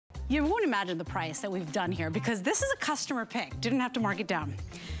You won't imagine the price that we've done here because this is a customer pick. Didn't have to mark it down.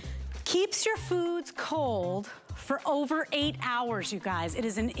 Keeps your foods cold for over 8 hours, you guys. It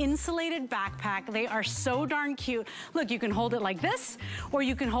is an insulated backpack. They are so darn cute. Look, you can hold it like this, or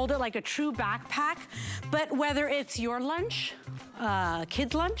you can hold it like a true backpack. But whether it's your lunch,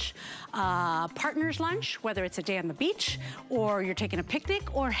 kids' lunch, partner's lunch, whether it's a day on the beach, or you're taking a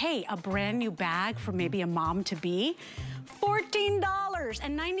picnic, or hey, a brand new bag for maybe a mom-to-be,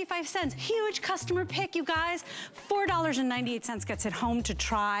 $14.95. Huge customer pick, you guys. $4.98 gets it home to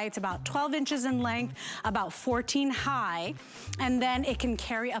try. It's about 12 inches in length, about 14 high, and then it can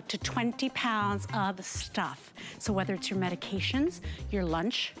carry up to 20 pounds of stuff. So whether it's your medications, your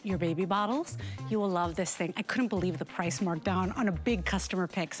lunch, your baby bottles, you will love this thing. I couldn't believe the price marked down on a big customer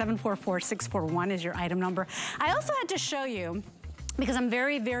pick. 744641 is your item number. I also had to show you, because I'm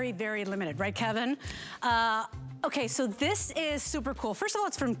very, very, very limited, right, Kevin? Okay, so this is super cool. First of all,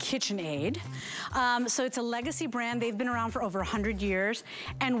 it's from KitchenAid. So it's a legacy brand. They've been around for over 100 years.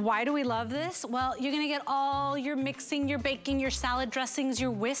 And why do we love this? Well, you're gonna get all your mixing, your baking, your salad dressings, your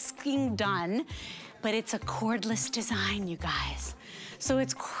whisking done. But it's a cordless design, you guys. So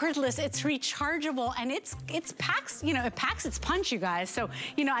it's cordless, it's rechargeable, and it packs, you know, it packs its punch, you guys. So,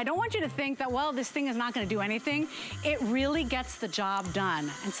 you know, I don't want you to think that, well, this thing is not gonna do anything. It really gets the job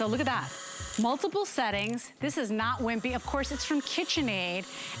done. And so look at that. Multiple settings. This is not wimpy. Of course, it's from KitchenAid.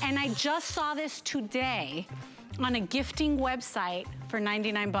 And I just saw this today on a gifting website for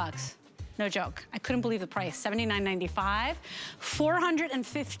 99 bucks. No joke. I couldn't believe the price. $79.95.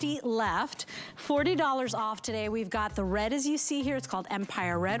 450 left. $40 off today. We've got the red, as you see here. It's called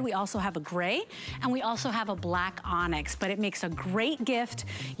Empire Red. We also have a gray, and we also have a black onyx, but it makes a great gift.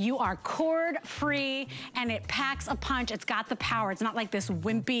 You are cord free, and it packs a punch. It's got the power. It's not like this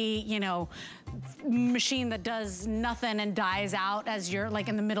wimpy, you know, machine that does nothing and dies out as you're like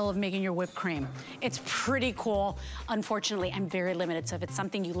in the middle of making your whipped cream. It's pretty cool. Unfortunately, I'm very limited. So if it's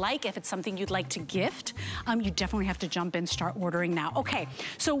something you like, if it's something you'd like to gift, you definitely have to jump in, start ordering now. Okay,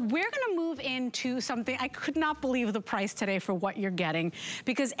 so we're gonna move into something. I could not believe the price today for what you're getting,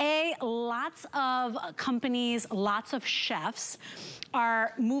 because lots of companies, lots of chefs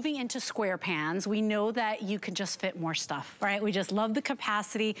are moving into square pans. We know that you can just fit more stuff, right? We just love the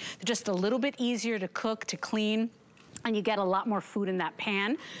capacity. They're just a little bit easier to cook, to clean, and you get a lot more food in that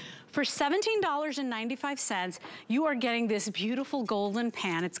pan. For $17.95, you are getting this beautiful golden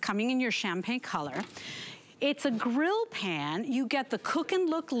pan. It's coming in your champagne color. It's a grill pan. You get the cook and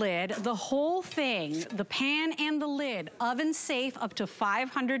look lid, the whole thing, the pan and the lid, oven safe up to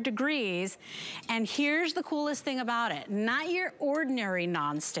 500 degrees. And here's the coolest thing about it. Not your ordinary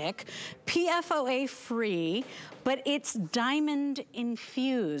nonstick, PFOA free, but it's diamond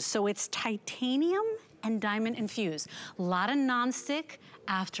infused. So it's titanium and diamond infused. A lot of nonstick,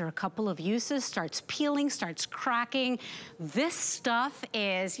 after a couple of uses, starts peeling, starts cracking. This stuff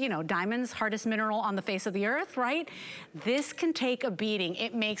is, you know, diamond's hardest mineral on the face of the earth, right? This can take a beating.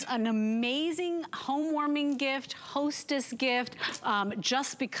 It makes an amazing home warming gift, hostess gift,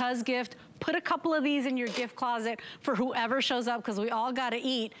 just because gift. Put a couple of these in your gift closet for whoever shows up, because we all gotta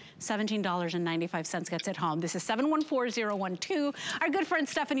eat. $17.95 gets it home. This is 714012. Our good friend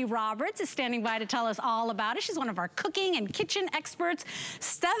Stephanie Roberts is standing by to tell us all about it. She's one of our cooking and kitchen experts.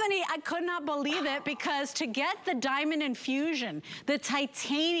 Stephanie, I could not believe it, because to get the diamond infusion, the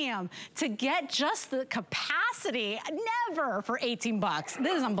titanium, to get just the capacity, never for 18 bucks.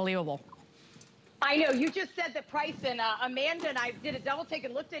 This is unbelievable. I know, you just said the price, and Amanda and I did a double take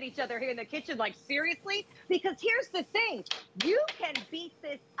and looked at each other here in the kitchen like, seriously? Because here's the thing, you can beat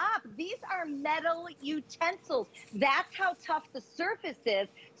this up. These are metal utensils. That's how tough the surface is.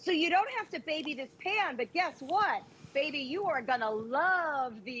 So you don't have to baby this pan, but guess what? Baby, you are gonna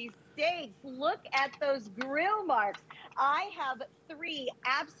love these steaks. Look at those grill marks. I have 3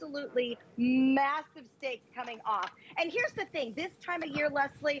 absolutely massive steaks coming off. And here's the thing, this time of year,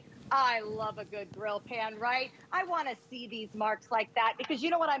 Leslie, I love a good grill pan, right? I want to see these marks like that, because you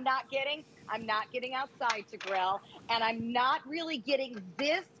know what I'm not getting? I'm not getting outside to grill, and I'm not really getting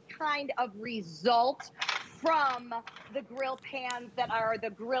this kind of result from the grill pans that are the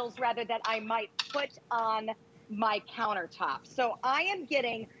grills, rather, that I might put on my countertop. So I am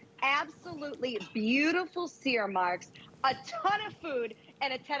getting absolutely beautiful sear marks, a ton of food,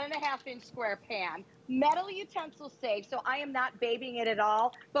 and a 10.5-inch square pan. Metal utensil safe, so I am not babying it at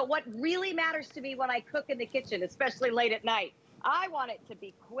all. But what really matters to me when I cook in the kitchen, especially late at night, I want it to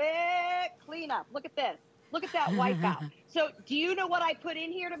be quick cleanup. Look at this. Look at that wipeout. So do you know what I put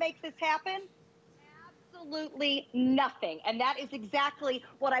in here to make this happen? Absolutely nothing. And that is exactly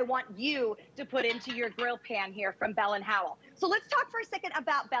what I want you to put into your grill pan here from Bell & Howell. So let's talk for a second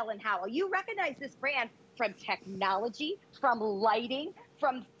about Bell & Howell. You recognize this brand from technology, from lighting,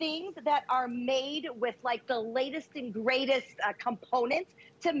 from things that are made with like the latest and greatest components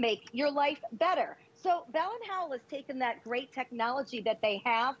to make your life better. So Bell & Howell has taken that great technology that they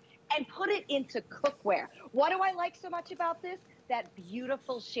have and put it into cookware. What do I like so much about this? That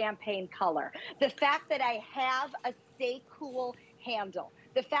beautiful champagne color. The fact that I have a Stay Cool handle.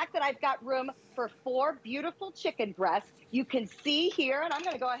 The fact that I've got room for 4 beautiful chicken breasts. You can see here, and I'm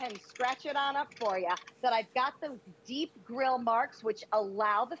gonna go ahead and scratch it on up for you, that I've got the deep grill marks, which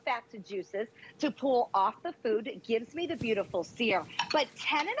allow the fats and juices to pull off the food. It gives me the beautiful sear. But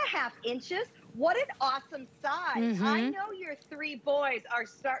 10.5 inches, what an awesome size. I know your 3 boys are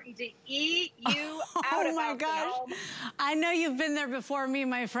starting to eat you out of my gosh. Home. I know you've been there before me,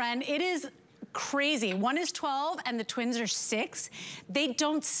 my friend. It is crazy. One is 12 and the twins are 6. They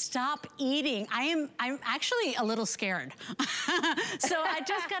don't stop eating. I'm actually a little scared. So I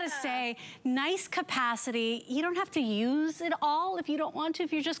just gotta say, nice capacity. You don't have to use it all if you don't want to.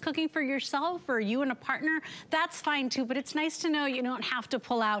 If you're just cooking for yourself or you and a partner, that's fine too. But it's nice to know you don't have to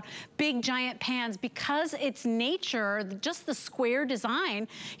pull out big giant pans because it's nature, just the square design,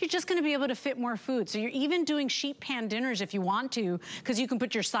 you're just gonna be able to fit more food. So you're even doing sheet pan dinners if you want to, because you can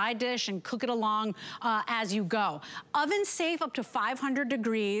put your side dish and cook it along as you go. Oven safe up to 500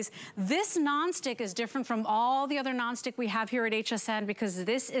 degrees. This nonstick is different from all the other nonstick we have here at HSN because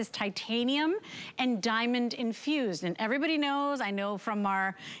this is titanium and diamond infused. And everybody knows, I know from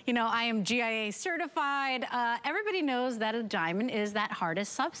our, I am GIA certified, everybody knows that a diamond is that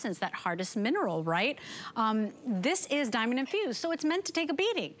hardest substance, that hardest mineral, right? This is diamond infused, so it's meant to take a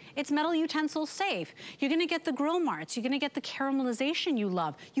beating. It's metal utensil safe. You're gonna get the grill marks. You're gonna get the caramelization you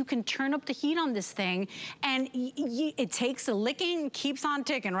love. You can turn up the heat on this thing, and it takes a licking, keeps on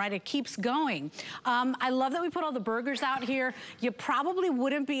ticking, right? It keeps going. I love that we put all the burgers out here. You probably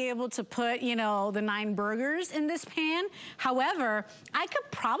wouldn't be able to put, the 9 burgers in this pan. However, I could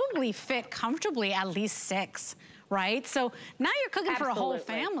probably fit comfortably at least 6, right? So now you're cooking for a whole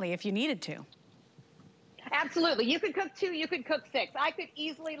family if you needed to. Absolutely. You could cook 2, you could cook 6. I could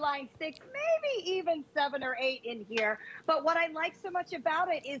easily line 6, maybe even 7 or 8 in here. But what I like so much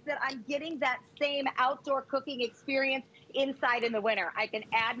about it is that I'm getting that same outdoor cooking experience inside in the winter. I can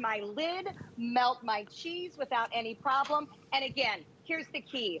add my lid, melt my cheese without any problem. And again, here's the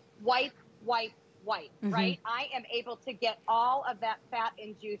key. Wipe, wipe, wipe, right? I am able to get all of that fat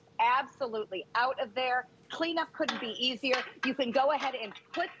and juice absolutely out of there. Cleanup couldn't be easier. You can go ahead and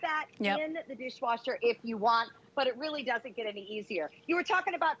put that in the dishwasher if you want, but it really doesn't get any easier. You were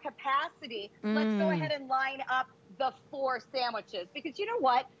talking about capacity. Let's go ahead and line up the 4 sandwiches, because you know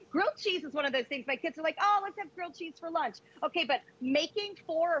what? Grilled cheese is one of those things my kids are like, oh, let's have grilled cheese for lunch. Okay, but making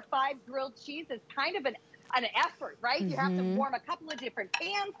 4 or 5 grilled cheese is kind of an effort, right? You have to warm a couple of different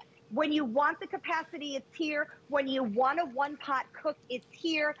pans. When you want the capacity, it's here. When you want a one-pot cook, it's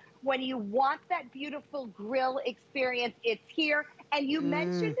here. When you want that beautiful grill experience, it's here. And you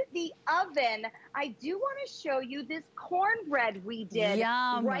mentioned the oven. I do want to show you this cornbread we did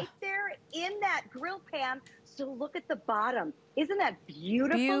right there in that grill pan. So look at the bottom. Isn't that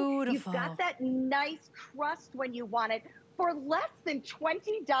beautiful? You've got that nice crust when you want it. For less than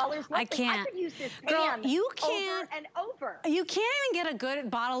 $20, I can't. I could use this Girl, pan you can't, over and over. You can't even get a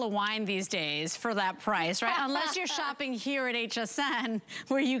good bottle of wine these days for that price, right? Unless you're shopping here at HSN,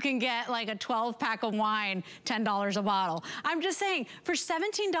 where you can get like a 12-pack of wine, $10 a bottle. I'm just saying, for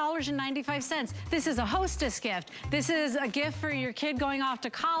 $17.95, this is a hostess gift. This is a gift for your kid going off to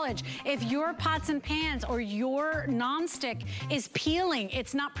college. If your pots and pans or your nonstick is peeling,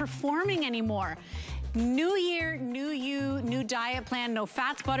 it's not performing anymore. New year, new you, new diet plan, no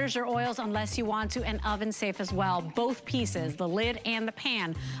fats, butters, or oils unless you want to, and oven safe as well. Both pieces, the lid and the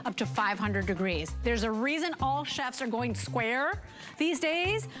pan, up to 500 degrees. There's a reason all chefs are going square these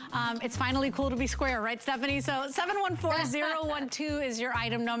days. It's finally cool to be square, right, Stephanie? So 714012 is your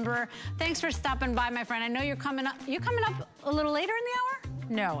item number. Thanks for stopping by, my friend. I know you're coming up a little later in the hour?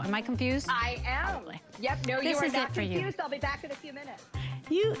 No, am I confused? I am. Probably. Yep, no, you are not confused. I'll be back in a few minutes.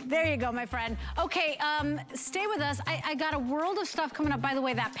 There you go, my friend. Okay, stay with us. I got a world of stuff coming up. By the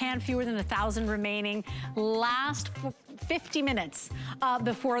way, that pan, fewer than 1,000 remaining. Last 50 minutes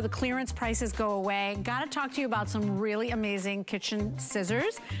before the clearance prices go away. Gotta talk to you about some really amazing kitchen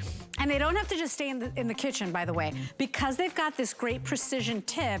scissors. And they don't have to just stay in the kitchen, by the way, because they've got this great precision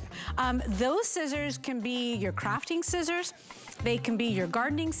tip. Those scissors can be your crafting scissors. They can be your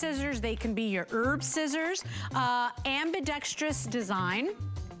gardening scissors. They can be your herb scissors. Ambidextrous design.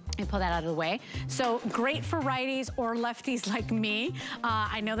 me pull that out of the way. So great for righties or lefties like me.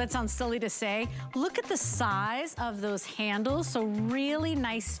 I know that sounds silly to say. Look at the size of those handles. So really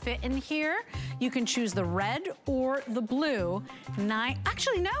nice fit in here. You can choose the red or the blue.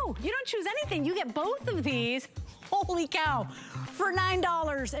 Actually, no, you don't choose anything. You get both of these. Holy cow, for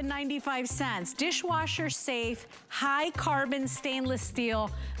 $9.95. Dishwasher safe, high carbon stainless steel.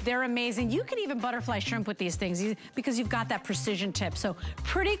 They're amazing. You can even butterfly shrimp with these things because you've got that precision tip. So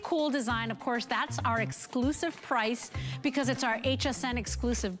pretty cool design. Of course, that's our exclusive price because it's our HSN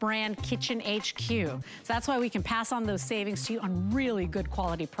exclusive brand, Kitchen HQ. So that's why we can pass on those savings to you on really good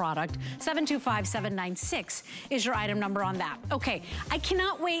quality product. 725796 is your item number on that. Okay, I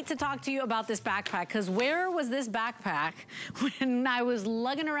cannot wait to talk to you about this backpack because where was this backpack when I was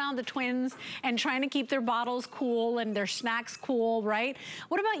lugging around the twins and trying to keep their bottles cool and their snacks cool, right?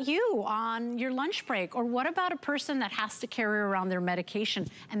 What about you on your lunch break? Or what about a person that has to carry around their medication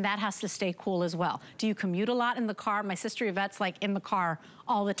and that has to stay cool as well? Do you commute a lot in the car? My sister Yvette's like in the car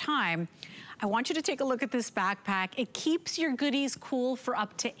all the time. I want you to take a look at this backpack. It keeps your goodies cool for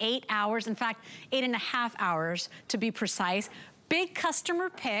up to 8 hours. In fact, 8.5 hours to be precise. Big customer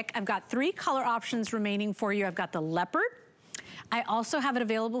pick. I've got 3 color options remaining for you. I've got the leopard. I also have it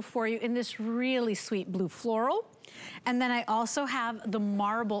available for you in this really sweet blue floral. And then I also have the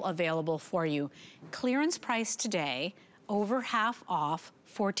marble available for you. Clearance price today, over half off,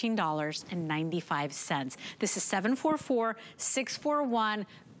 $14.95. This is 744641.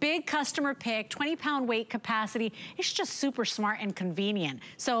 Big customer pick, 20-pound weight capacity. It's just super smart and convenient.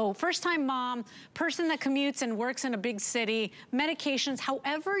 So first-time mom, person that commutes and works in a big city, medications,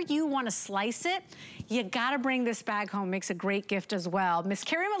 however you want to slice it, you gotta bring this bag home. Makes a great gift as well. Miss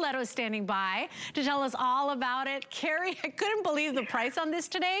Carrie Miletto is standing by to tell us all about it. Carrie, I couldn't believe the price on this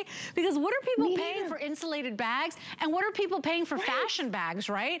today because what are people paying for insulated bags and what are people paying for fashion bags,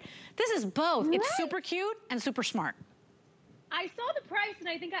 right? This is both. It's super cute and super smart. I saw the price and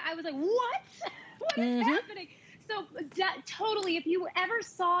I think I was like, what? What is happening? So totally, if you ever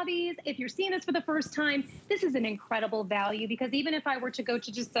saw these, if you're seeing this for the first time, this is an incredible value because even if I were to go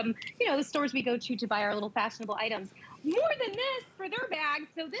to just some, you know, the stores we go to buy our little fashionable items, more than this for their bags.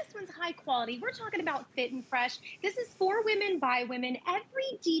 So this one's high quality. We're talking about fit and fresh. This is for women, by women.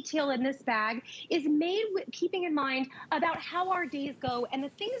 Every detail in this bag is made with keeping in mind about how our days go and the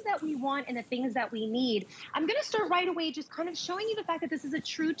things that we want and the things that we need. I'm going to start right away just kind of showing you the fact that this is a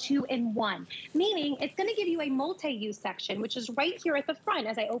true 2-in-1, meaning it's going to give you a multi-use section, which is right here at the front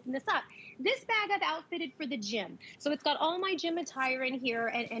as I open this up. This bag I've outfitted for the gym. So it's got all my gym attire in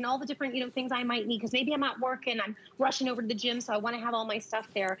here and all the different, you know, things I might need because maybe I'm at work and I'm rushing over to the gym, so I want to have all my stuff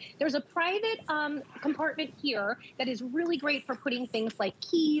there. There's a private compartment here that is really great for putting things like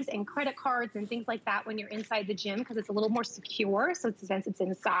keys and credit cards and things like that when you're inside the gym because it's a little more secure, so since it's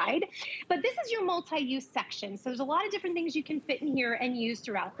inside. But this is your multi-use section. So there's a lot of different things you can fit in here and use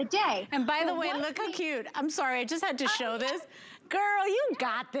throughout the day. And by the way, look how cute. I'm sorry, I just had to show this. Girl, you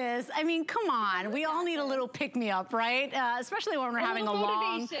got this. I mean, come on. We all need a little pick-me-up, right? Especially when we're having a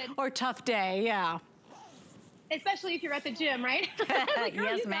long or tough day, yeah. Especially if you're at the gym, right? Like,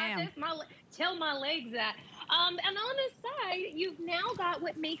 yes, ma'am. Tell my legs that. And on this side, you've now got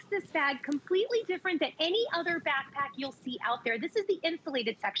what makes this bag completely different than any other backpack you'll see out there. This is the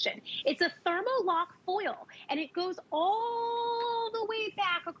insulated section. It's a thermolock foil, and it goes all the way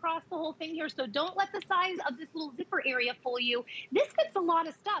back across the whole thing here. So don't let the size of this little zipper area fool you. This fits a lot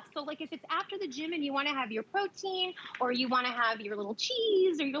of stuff. So like if it's after the gym and you want to have your protein, or you want to have your little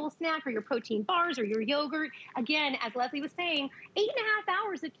cheese, or your little snack, or your protein bars, or your yogurt, again, as Leslie was saying, 8.5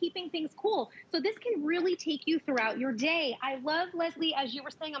 hours of keeping things cool. So this can really take you throughout your day. I love, Leslie, as you were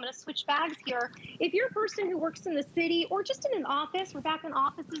saying, I'm going to switch bags here. If you're a person who works in the city or just in an office, we're back in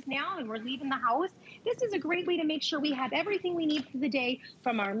offices now and we're leaving the house, this is a great way to make sure we have everything we need for the day,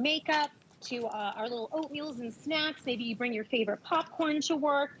 from our makeup to our little oatmeals and snacks. Maybe you bring your favorite popcorn to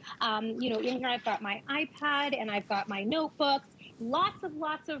work. You know, in here I've got my iPad and I've got my notebooks. Lots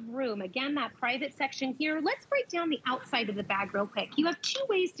of room. Again, that private section here. Let's break down the outside of the bag real quick. You have 2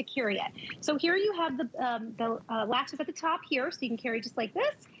 ways to carry it. So here you have the latches at the top here, so you can carry just like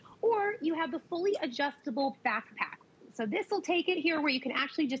this, or you have the fully adjustable backpack. So this will take it here where you can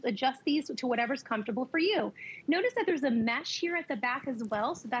actually just adjust these to whatever's comfortable for you. Notice that there's a mesh here at the back as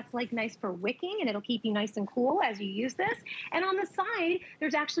well. So that's like nice for wicking and it'll keep you nice and cool as you use this. And on the side,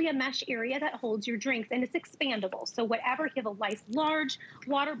 there's actually a mesh area that holds your drinks and it's expandable. So whatever, you have a nice large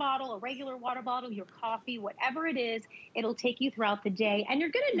water bottle, a regular water bottle, your coffee, whatever it is, it'll take you throughout the day. And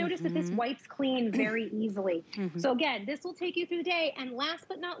you're gonna notice that this wipes clean very easily. So again, this will take you through the day. And last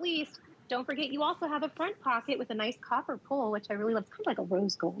but not least, Don't forget, you also have a front pocket with a nice copper pull, which I really love. It's kind of like a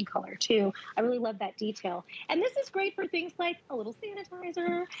rose gold color too. I really love that detail. And this is great for things like a little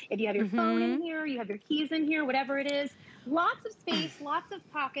sanitizer. If you have your phone in here, you have your keys in here, whatever it is. Lots of space, lots of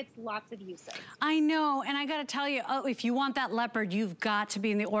pockets, lots of uses. I know, and I gotta tell you, if you want that leopard, you've got to be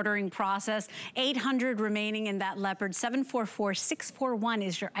in the ordering process. 800 remaining in that leopard. 744641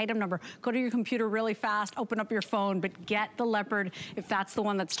 is your item number. Go to your computer really fast, open up your phone, but get the leopard if that's the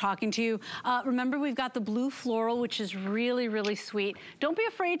one that's talking to you. Remember, we've got the blue floral, which is really, really sweet. Don't be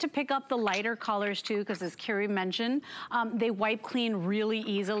afraid to pick up the lighter colors too, because as Carrie mentioned, they wipe clean really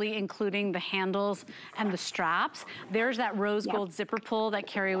easily, including the handles and the straps. There's that rose gold zipper pull that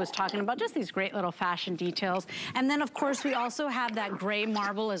Carrie was talking about, just these great little fashion details. And then of course we also have that gray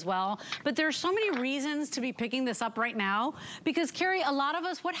marble as well. But there's so many reasons to be picking this up right now, because Carrie, a lot of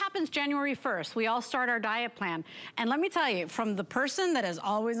us, what happens January 1st? We all start our diet plan. And let me tell you, from the person that is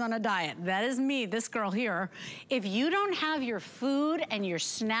always on a diet, that is me, this girl here, if you don't have your food and your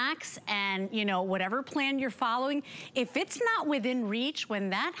snacks and, you know, whatever plan you're following, if it's not within reach, when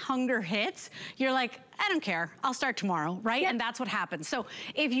that hunger hits, you're like, I don't care, I'll start tomorrow, right? And that's what happens. So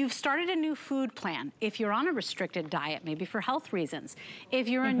if you've started a new food plan, if you're on a restricted diet, maybe for health reasons, if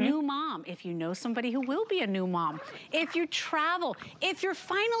you're a new mom, if you know somebody who will be a new mom, if you travel, if you're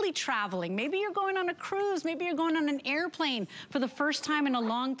finally traveling, maybe you're going on a cruise, maybe you're going on an airplane for the first time in a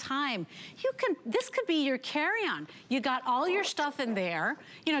long time, this could be your carry-on. You got all your stuff in there,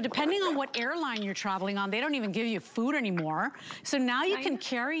 you know, depending on what airline you're traveling on, they don't even give you food anymore. So now you can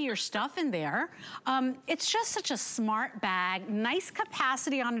carry your stuff in there. It's just such a smart bag, nice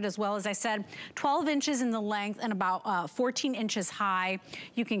capacity on it as well. As I said, 12 inches in the length and about 14 inches high.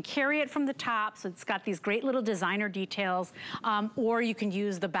 You can carry it from the top, so it's got these great little designer details, or you can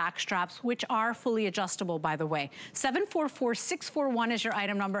use the back straps, which are fully adjustable, by the way. 744641 is your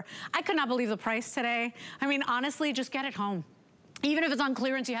item number. I could not believe the price today. I mean, honestly, just get it home. Even if it's on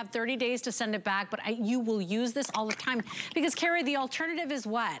clearance, you have 30 days to send it back, but you will use this all the time. Because, Carrie, the alternative is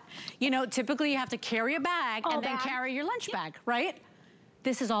what? You know, typically you have to carry a bag and then carry your lunch bag, right?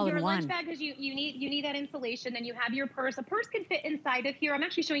 This is all in one. Your lunch bag, because you need that insulation. Then you have your purse. A purse can fit inside of here. I'm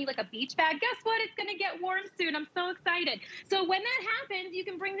actually showing you like a beach bag. Guess what? It's going to get warm soon. I'm so excited. So when that happens, you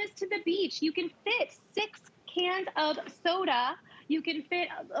can bring this to the beach. You can fit 6 cans of soda. You can fit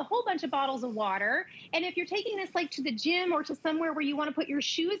a whole bunch of bottles of water. And if you're taking this like to the gym or to somewhere where you want to put your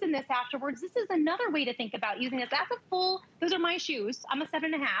shoes in this afterwards, this is another way to think about using this. That's a full, those are my shoes. I'm a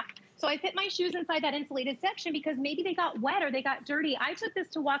 7.5. So I fit my shoes inside that insulated section because maybe they got wet or they got dirty. I took this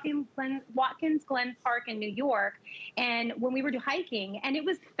to Watkins Glen Park in New York, and when we were hiking, and it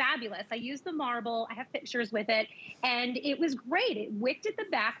was fabulous. I used the marble. I have pictures with it, and it was great. It wicked at the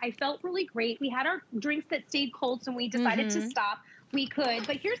back. I felt really great. We had our drinks that stayed cold, so we decided to stop. We could,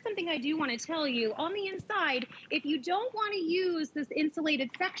 but here's something I do want to tell you. On the inside, if you don't want to use this insulated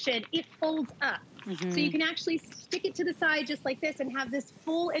section, it folds up. So you can actually stick it to the side just like this and have this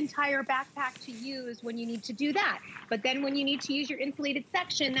full entire backpack to use when you need to do that. But then when you need to use your insulated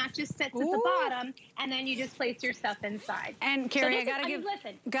section, that just sits at the bottom, and then you just place your stuff inside. And Carrie, I gotta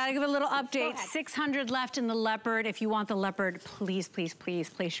give a little update. 600 left in the leopard. If you want the leopard, please, please, please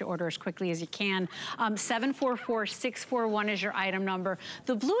place your order as quickly as you can. 744641 is your item number.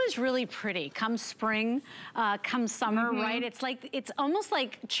 The blue is really pretty. Come spring, come summer, right? It's like, it's almost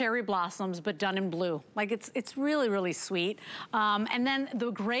like cherry blossoms, but done in blue. Like it's really, really sweet. And then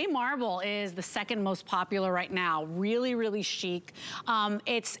the gray marble is the second most popular right now. Really, really chic.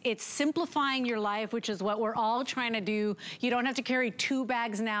 It's simplifying your life, which is what we're all trying to do. You don't have to carry 2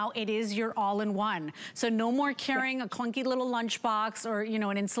 bags now. It is your all-in-one. So no more carrying a clunky little lunchbox or, you know,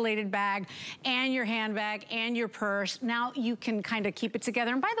 an insulated bag and your handbag and your purse. Now you can kind of keep it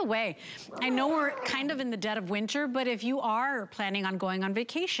together. And by the way, I know we're kind of in the dead of winter, but if you are planning on going on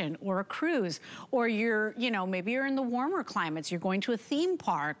vacation or a cruise, or you're, you know, maybe you're in the warmer climates, you're going to a theme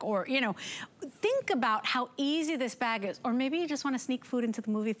park, or, you know, think about how easy this bag is. Or maybe you just want to sneak food into the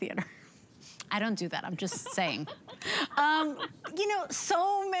movie theater. I don't do that, I'm just saying. You know,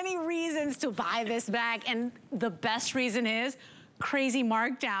 so many reasons to buy this bag, and the best reason is crazy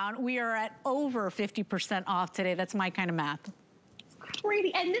markdown. We are at over 50% off today. That's my kind of math.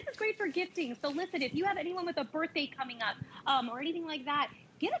 Crazy, and this is great for gifting. So listen, if you have anyone with a birthday coming up or anything like that,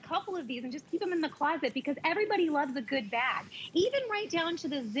 get a couple of these and just keep them in the closet, because everybody loves a good bag. Even right down to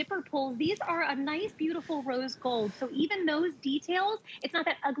the zipper pulls, these are a nice, beautiful rose gold. So even those details, it's not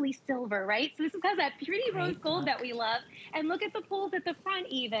that ugly silver, right? So this has that pretty rose gold that we love. And look at the pulls at the front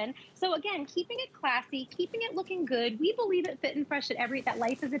even. So again, keeping it classy, keeping it looking good. We believe at Fit and Fresh that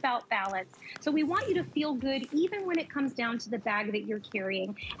life is about balance. So we want you to feel good even when it comes down to the bag that you're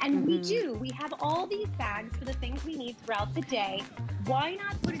carrying. And we have all these bags for the things we need throughout the day. Why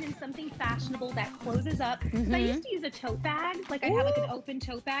not put it in something fashionable that closes up? I used to use a tote bag, like I have like an open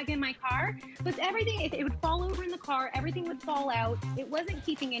tote bag in my car, but everything, it would fall over in the car, everything would fall out. It wasn't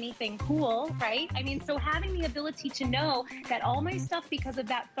keeping anything cool, right? I mean, so having the ability to know that all my stuff, because of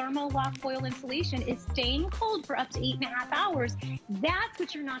that thermo-lock foil insulation, is staying cold for up to 8.5 hours, that's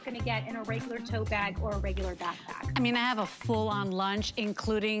what you're not gonna get in a regular tote bag or a regular backpack. I mean, I have a full-on lunch,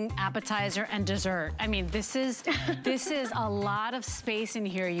 including appetizer and dessert. I mean, this is a lot of space in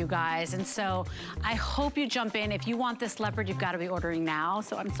here, you guys. And so I hope you jump in. If you want this leopard, you've got to be ordering now.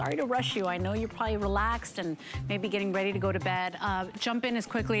 So I'm sorry to rush you. I know you're probably relaxed and maybe getting ready to go to bed. Jump in as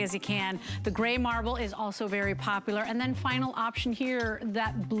quickly as you can. The gray marble is also very popular. And then final option here,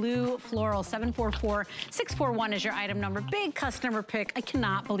 that blue floral, 744641 is your item number. Big customer pick. I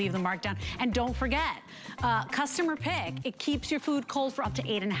cannot believe the markdown. And don't forget, customer pick, it keeps your food cold for up to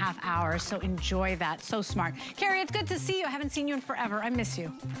 8.5 hours. So enjoy that. So smart. Carrie, it's good to see you. I haven't seen you in forever. I miss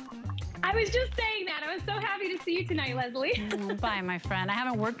you. I was just saying that. I was so happy to see you tonight, Leslie. Bye, my friend. I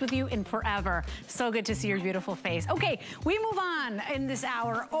haven't worked with you in forever. So good to see your beautiful face. Okay, we move on in this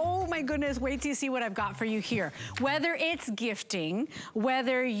hour. Oh my goodness, wait till you see what I've got for you here. Whether it's gifting,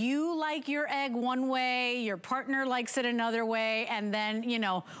 whether you like your egg one way, your partner likes it another way, and then, you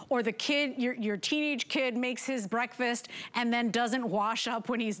know, or the kid, your teenage kid makes his breakfast and then doesn't wash up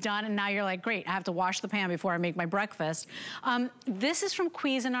when he's done, and now you're like, great, I have to wash the pan before I make my breakfast. This is from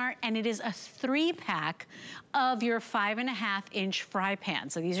Cuisinart, and it is a 3-pack of your 5.5-inch fry pan.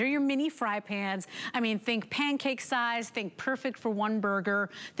 So these are your mini fry pans. I mean, think pancake size, think perfect for one burger,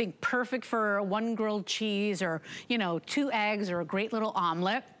 think perfect for one grilled cheese, or, you know, 2 eggs or a great little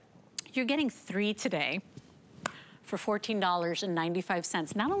omelet. You're getting 3 today for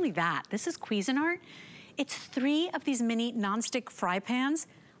 $14.95. Not only that, this is Cuisinart. It's 3 of these mini nonstick fry pans.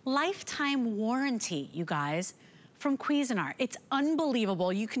 Lifetime warranty, you guys, from Cuisinart. It's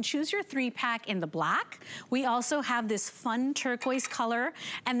unbelievable. You can choose your 3-pack in the black. We also have this fun turquoise color,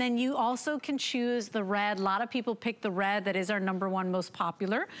 and then you also can choose the red. A lot of people pick the red. That is our #1 most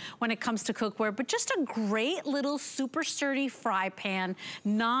popular when it comes to cookware, but just a great little super sturdy fry pan,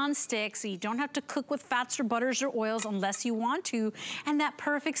 non-stick, so you don't have to cook with fats or butters or oils unless you want to, and that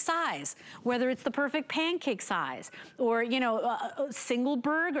perfect size, whether it's the perfect pancake size, or, you know, a single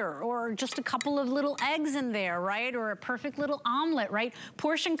burger, or just a couple of little eggs in there, right? Or a perfect little omelet, right?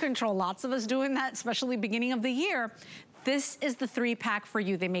 Portion control, lots of us doing that, especially beginning of the year. This is the 3-pack for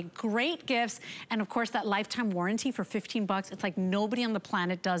you. They make great gifts, and of course that lifetime warranty for 15 bucks. It's like nobody on the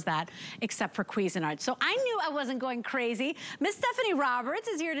planet does that except for Cuisinart. So I knew I wasn't going crazy. Miss Stephanie Roberts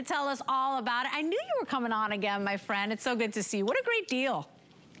is here to tell us all about it. I knew you were coming on again, my friend. It's so good to see you. What a great deal.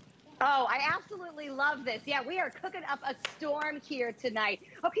 Oh, I absolutely love this. Yeah, we are cooking up a storm here tonight.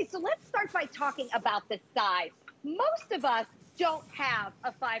 Okay, so let's start by talking about the size. Most of us don't have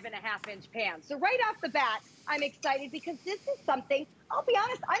a 5.5-inch pan. So right off the bat, I'm excited because this is something, I'll be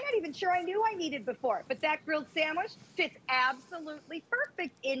honest, I'm not even sure I knew I needed before, but that grilled sandwich fits absolutely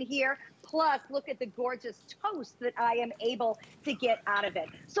perfect in here. Plus, look at the gorgeous toast that I am able to get out of it.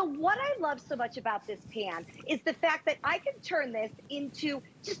 So what I love so much about this pan is the fact that I can turn this into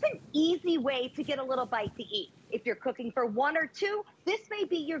just an easy way to get a little bite to eat. If you're cooking for 1 or 2, this may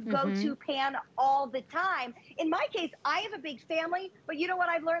be your go-to pan all the time. In my case, I have a big family, but you know what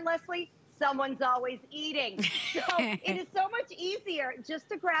I've learned, Leslie? Someone's always eating. So it is so much easier just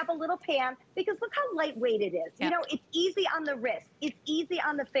to grab a little pan, because look how lightweight it is. Yep. You know, it's easy on the wrist. It's easy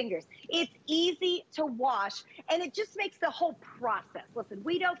on the fingers. It's easy to wash, and it just makes the whole process. Listen,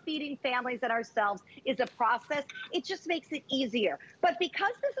 we know feeding families and ourselves is a process. It just makes it easier. But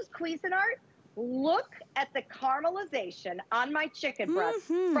because this is Cuisinart, look at the caramelization on my chicken breast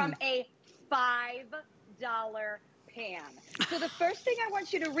from a $5 pan. So the first thing I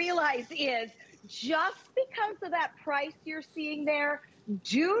want you to realize is, just because of that price you're seeing there,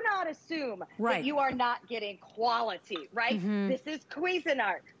 do not assume that you are not getting quality, right? This is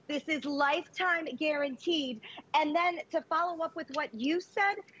Cuisinart. This is lifetime guaranteed. And then to follow up with what you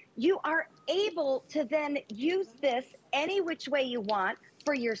said, you are able to then use this any which way you want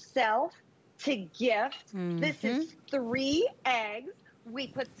for yourself, to gift. This is 3 eggs. We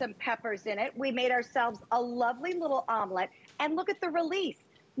put some peppers in it. We made ourselves a lovely little omelet. And look at the release.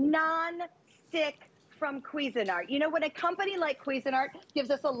 non-stick from Cuisinart. You know, when a company like Cuisinart gives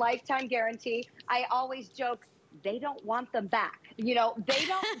us a lifetime guarantee, I always joke, they don't want them back. You know, they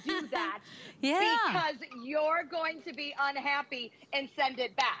don't do that because you're going to be unhappy and send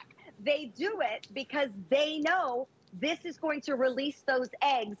it back. They do it because they know this is going to release those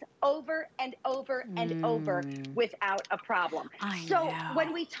eggs over and over and over without a problem. So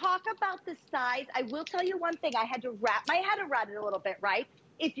when we talk about the size, I will tell you one thing. I had to wrap my head around it a little bit, right?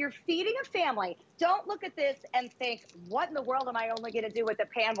 If you're feeding a family, don't look at this and think, what in the world am I only going to do with a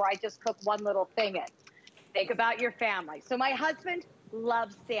pan where I just cook one little thing in? Think about your family. So my husband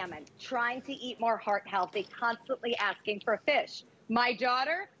loves salmon, trying to eat more heart healthy, constantly asking for fish. My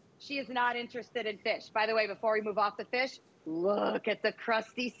daughter, she is not interested in fish. By the way, before we move off the fish, look at the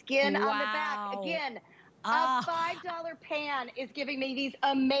crusty skin on the back. Again, a $5 pan is giving me these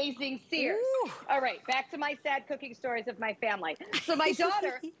amazing sears. All right, back to my sad cooking stories of my family. So my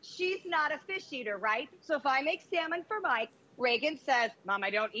daughter, she's not a fish eater, right? So if I make salmon for Mike, Reagan says, Mom,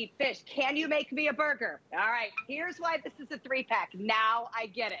 I don't eat fish. Can you make me a burger? All right, here's why this is a 3-pack. Now I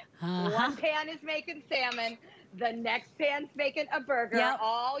get it. One pan is making salmon. The next pan's making a burger.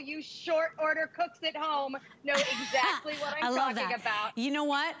 All you short order cooks at home know exactly what I'm talking about. You know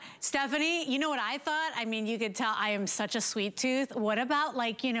what, Stephanie? You know what I thought? I mean, you could tell I am such a sweet tooth. What about,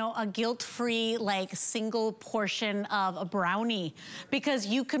 like, you know, a guilt-free, like, single portion of a brownie? Because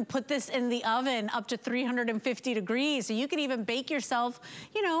you can put this in the oven up to 350 degrees. So you can even bake yourself,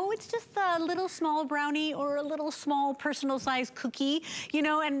 you know, it's just a little small brownie or a little small personal-sized cookie, you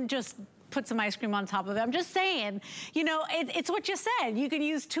know, and just put some ice cream on top of it. I'm just saying, you know, it's what you said. You can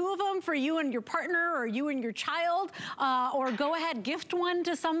use 2 of them for you and your partner or you and your child, or go ahead, gift one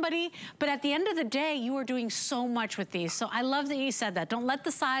to somebody. But at the end of the day, you are doing so much with these. So I love that you said that. Don't let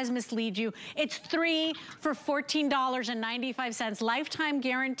the size mislead you. It's 3 for $14.95, lifetime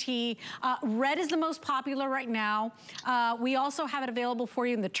guarantee. Red is the most popular right now. We also have it available for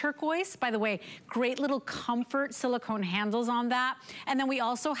you in the turquoise. By the way, great little comfort silicone handles on that. And then we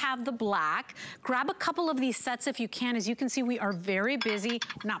also have the black. Grab a couple of these sets if you can. As you can see, we are very busy,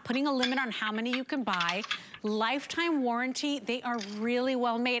 not putting a limit on how many you can buy. Lifetime warranty. They are really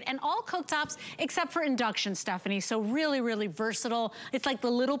well made. And all cooktops except for induction, Stephanie. So really, really versatile. It's like the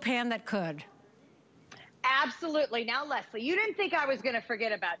little pan that could. Absolutely. Now, Leslie, you didn't think I was going to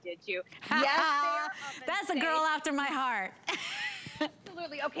forget about, did you? Yes, that's a girl after my heart.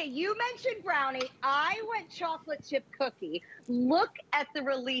 Absolutely. Okay, you mentioned brownie. I went chocolate chip cookie. Look at the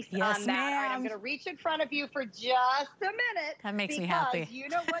release on that. All right, I'm going to reach in front of you for just a minute. That makes me happy. Because you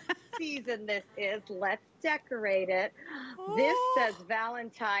know what season this is. Let's decorate it. This says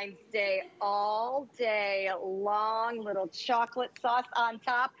Valentine's Day all day long. Little chocolate sauce on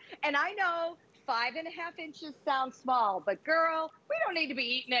top. And I know 5.5 inches sounds small, but girl, we don't need to be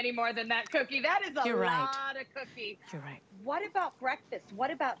eating any more than that cookie. That is a lot of cookie. You're right. What about breakfast? What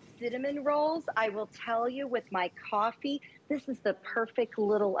about cinnamon rolls? I will tell you, with my coffee, this is the perfect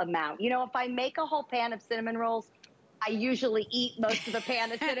little amount. You know, if I make a whole pan of cinnamon rolls, I usually eat most of the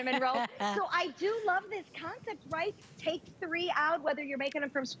pan of cinnamon rolls. So I do love this concept, right? Take 3 out, whether you're making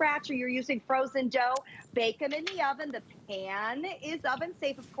them from scratch or you're using frozen dough. Bake them in the oven. The pan is oven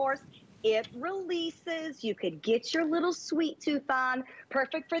safe, of course. It releases. You could get your little sweet tooth on.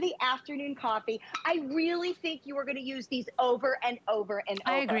 Perfect for the afternoon coffee. I really think you are going to use these over and over and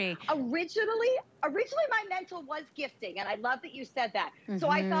over. I agree. Originally my mental was gifting, and I love that you said that. So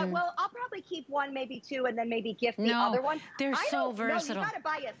I thought, well, I'll probably keep 1, maybe 2, and then maybe gift the other one. They're so versatile. No, you got to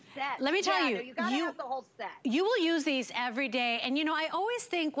buy a set. Let me tell you, you got to have the whole set. You will use these every day. And you know, I always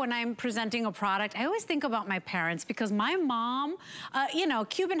think when I'm presenting a product, I always think about my parents, because my mom, you know,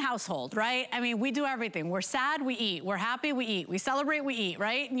 Cuban household, right? I mean, we do everything. We're sad, we eat. We're happy, we eat. We celebrate, we eat,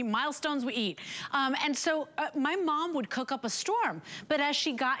 right? Milestones, we eat. And so my mom would cook up a storm. But as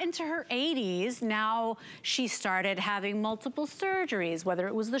she got into her 80s, now she started having multiple surgeries, whether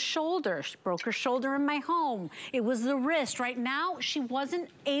it was the shoulder. She broke her shoulder in my home. It was the wrist. Right now, she wasn't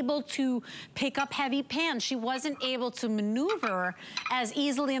able to pick up heavy pans. She wasn't able to maneuver as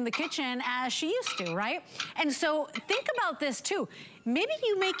easily in the kitchen as she used to, right? And so think about this too. Maybe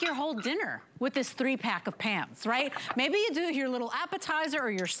you make your whole dinner with this 3-pack of pans, right? Maybe you do your little appetizer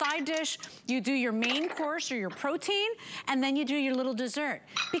or your side dish, you do your main course or your protein, and then you do your little dessert.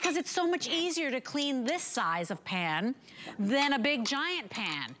 Because it's so much easier to clean this size of pan than a big giant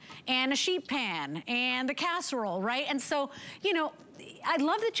pan and a sheet pan and the casserole, right? And so, you know, I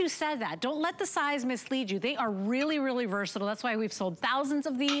love that you said that. Don't let the size mislead you. They are really, really versatile. That's why we've sold thousands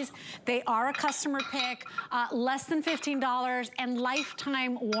of these. They are a customer pick, less than $15, and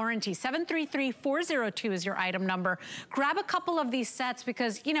lifetime warranty. 733-402 is your item number. Grab a couple of these sets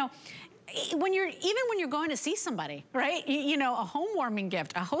because, you know, even when you're going to see somebody, right? You know, a home warming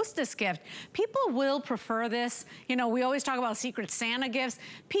gift, a hostess gift, people will prefer this. You know, we always talk about Secret Santa gifts.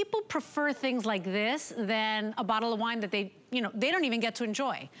 People prefer things like this than a bottle of wine that they don't even get to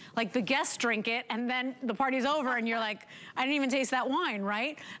enjoy. Like the guests drink it and then the party's over and you're like, I didn't even taste that wine,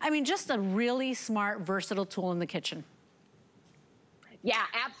 right? I mean, just a really smart, versatile tool in the kitchen. Yeah,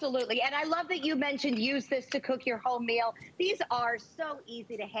 absolutely. And I love that you mentioned use this to cook your home meal. These are so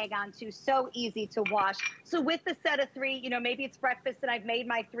easy to hang on to, so easy to wash. So with the set of 3, you know, maybe it's breakfast and I've made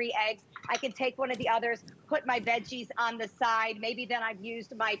my 3 eggs. I can take one of the others, put my veggies on the side. Maybe then I've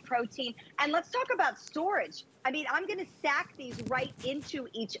used my protein. And let's talk about storage. I mean, I'm going to stack these right into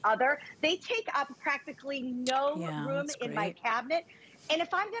each other. They take up practically no room in my cabinet. And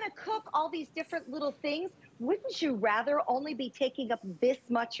if I'm going to cook all these different little things, wouldn't you rather only be taking up this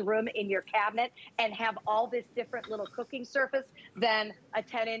much room in your cabinet and have all this different little cooking surface than a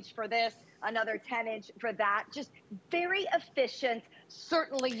 10-inch for this, another 10-inch for that? Just very efficient,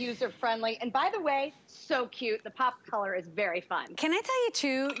 certainly user-friendly. And by the way, so cute. The pop color is very fun. Can I tell you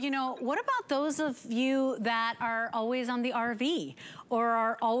too, you know, what about those of you that are always on the RV or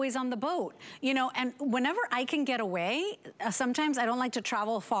are always on the boat? You know, and whenever I can get away, sometimes I don't like to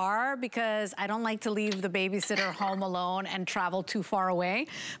travel far because I don't like to leave the babysitter home alone and travel too far away.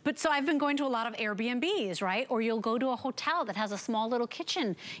 But so I've been going to a lot of Airbnbs, right? Or you'll go to a hotel that has a small little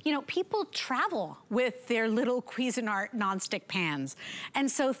kitchen. You know, people travel with their little Cuisinart nonstick pans. And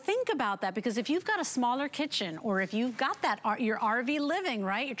so think about that, because if you've got a smaller kitchen, or if you've got that, your RV living,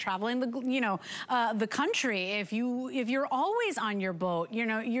 right? You're traveling the country. If you're always on your boat, you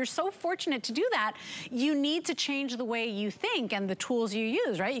know, you're so fortunate to do that. You need to change the way you think and the tools you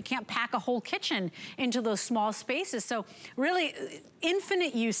use, right? You can't pack a whole kitchen into those small spaces. So really,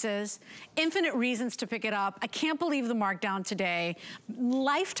 infinite uses, infinite reasons to pick it up. I can't believe the markdown today.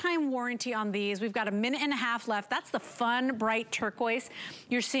 Lifetime warranty on these. We've got a minute and a half left. That's the fun, bright turquoise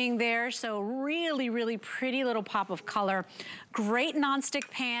you're seeing there. So really, really pretty little pop of color. Great nonstick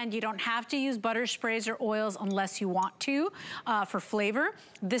pan. You don't have to use butter sprays or oils unless you want to for flavor.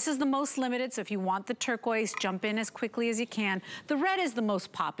 This is the most limited, so if you want the turquoise, jump in as quickly as you can. The red is the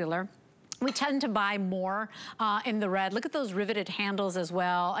most popular. We tend to buy more in the red. Look at those riveted handles as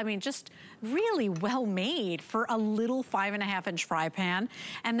well. I mean, just really well made for a little 5.5-inch fry pan.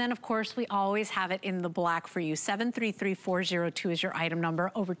 And then of course, we always have it in the black for you. 733-402 is your item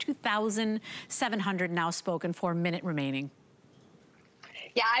number. Over 2,700 now spoken for, minute remaining.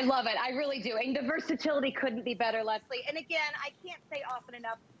 Yeah, I love it. I really do. And the versatility couldn't be better, Leslie. And again, I can't say often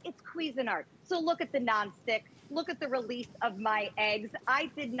enough, it's Cuisinart. So look at the nonstick. Look at the release of my eggs. I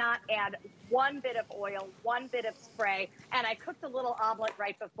did not add one bit of oil, one bit of spray, and I cooked a little omelet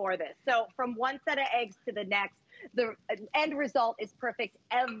right before this. So from one set of eggs to the next, the end result is perfect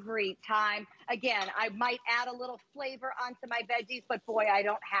every time. Again, I might add a little flavor onto my veggies, but boy, I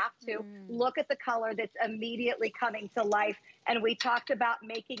don't have to. Look at the color that's immediately coming to life. And we talked about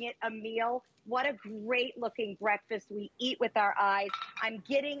making it a meal. What a great looking breakfast we eat with our eyes. I'm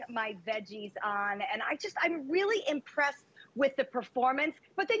getting my veggies on, and I'm really impressed with the performance.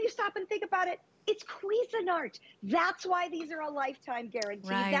 But then you stop and think about it. It's Cuisinart. That's why these are a lifetime guarantee.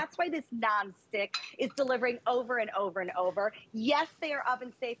 Right. That's why this nonstick is delivering over and over and over. Yes, they are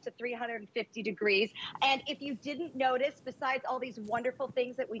oven safe to 350 degrees. And if you didn't notice, besides all these wonderful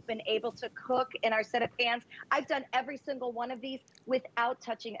things that we've been able to cook in our set of pans, I've done every single one of these without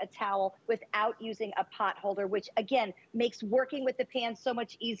touching a towel, without using a pot holder, which again, makes working with the pan so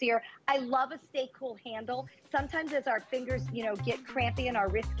much easier. I love a stay cool handle. Sometimes as our fingers, get crampy and our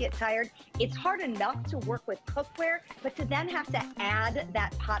wrists get tired, it's hard enough to work with cookware, but to then have to add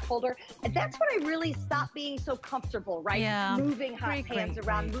that pot holder, that's when I really stopped being so comfortable, right? Yeah. Moving hot pans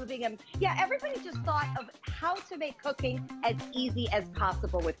around, moving them. Yeah, everybody just thought of how to make cooking as easy as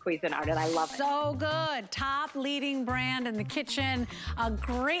possible with Cuisinart, and I love it. So good. Top leading brand in the kitchen. A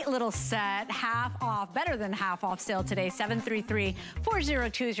great little set, half off, better than half off sale today.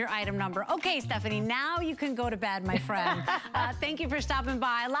 733-402 is your item number. Okay, Stephanie, now you can go to bed, my friend. Thank you for stopping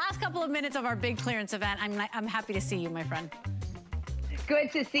by. Last couple of minutes of our big clearance event. I'm happy to see you, my friend.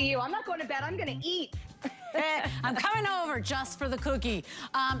 Good to see you. I'm not going to bed. I'm going to eat. I'm coming over just for the cookie.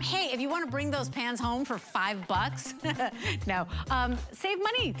 Hey, if you want to bring those pans home for $5, no, save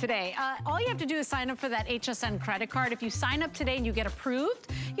money today. All you have to do is sign up for that HSN credit card. If you sign up today and you get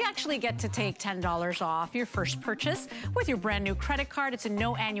approved, you actually get to take $10 off your first purchase with your brand new credit card. It's a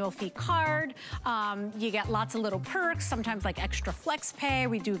no annual fee card. You get lots of little perks, sometimes like extra flex pay.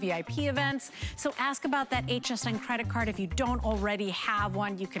 We do VIP events. So ask about that HSN credit card. If you don't already have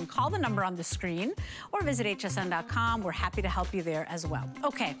one, you can call the number on the screen or visit hsn.com. We're happy to help you there as well.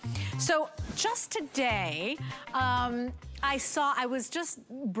 Okay, so just today, I was just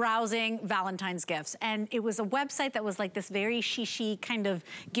browsing Valentine's gifts, and it was a website that was like this very shishi kind of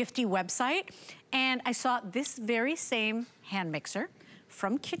gifty website, and I saw this very same hand mixer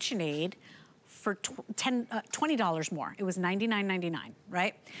from KitchenAid for $20 more. It was $99.99,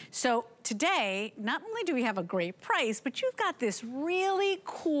 right? So today, not only do we have a great price, but you've got this really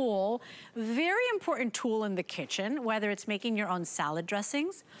cool, very important tool in the kitchen, whether it's making your own salad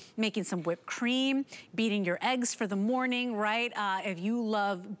dressings, making some whipped cream, beating your eggs for the morning, right? If you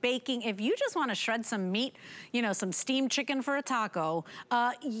love baking, if you just wanna shred some meat, you know, some steamed chicken for a taco,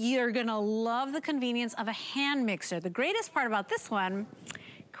 you're gonna love the convenience of a hand mixer. The greatest part about this one,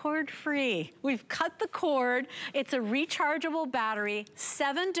 cord-free. We've cut the cord. It's a rechargeable battery,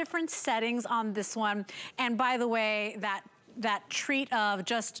 7 different settings on this one. And by the way, that treat of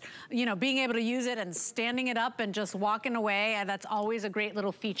just, you know, being able to use it and standing it up and just walking away, and that's always a great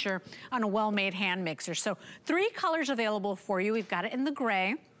little feature on a well-made hand mixer. So 3 colors available for you. We've got it in the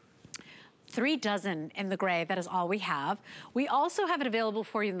gray. 3 dozen in the gray, that is all we have. We also have it available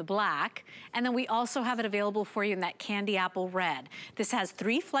for you in the black, and then we also have it available for you in that candy apple red. This has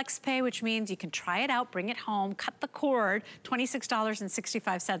 3 flex pay, which means you can try it out, bring it home, cut the cord,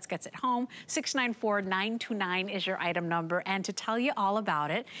 $26.65 gets it home. 694929 is your item number. And to tell you all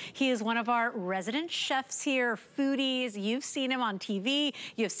about it, he is one of our resident chefs here, foodies. You've seen him on TV,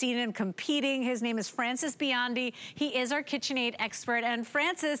 you've seen him competing. His name is Francis Biondi. He is our KitchenAid expert. And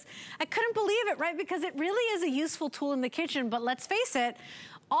Francis, I couldn't believe it, right? Because it really is a useful tool in the kitchen, but let's face it,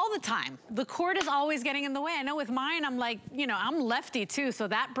 all the time, the cord is always getting in the way. I know with mine, I'm like, you know, I'm lefty too, so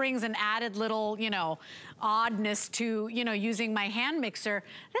that brings an added little, you know, oddness to, you know, using my hand mixer.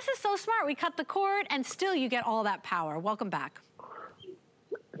 This is so smart. We cut the cord and still you get all that power. Welcome back.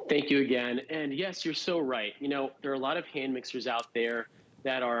 Thank you again. And yes, you're so right. You know, there are a lot of hand mixers out there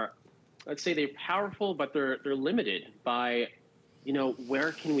that are, let's say they're powerful, but they're limited by, you know,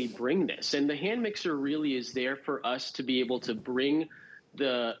 where can we bring this? And the hand mixer really is there for us to be able to bring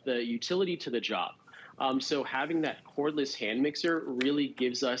the utility to the job. So having that cordless hand mixer really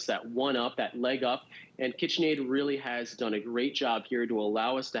gives us that one up, that leg up. And KitchenAid really has done a great job here to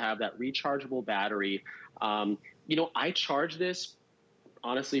allow us to have that rechargeable battery. You know, I charged this,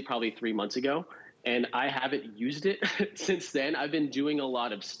 honestly, probably 3 months ago, and I haven't used it since then. I've been doing a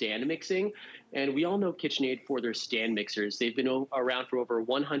lot of stand mixing. And we all know KitchenAid for their stand mixers. They've been around for over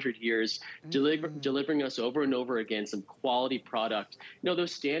 100 years, delivering us over and over again some quality product. You know,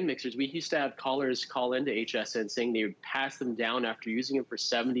 those stand mixers, we used to have callers call into HSN saying they would pass them down after using them for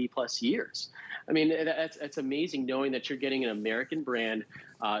 70 plus years. I mean, that's amazing knowing that you're getting an American brand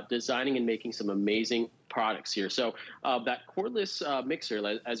designing and making some amazing products here. So that cordless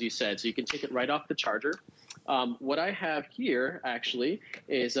mixer, as you said, so you can take it right off the charger. What I have here actually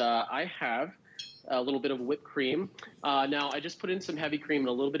is I have a little bit of whipped cream. Now, I just put in some heavy cream and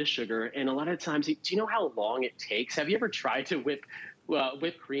a little bit of sugar. And a lot of times, do you know how long it takes? Have you ever tried to whip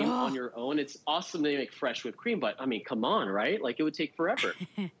cream on your own? It's awesome to make fresh whipped cream, but I mean, come on, right? Like it would take forever.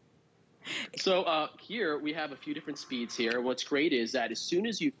 So here we have a few different speeds here. What's great is that as soon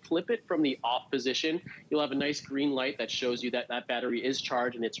as you flip it from the off position, you'll have a nice green light that shows you that that battery is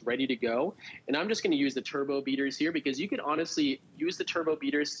charged and it's ready to go. And I'm just going to use the turbo beaters here because you can honestly use the turbo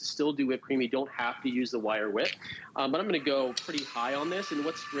beaters to still do whipped cream. You don't have to use the wire whip. But I'm going to go pretty high on this. And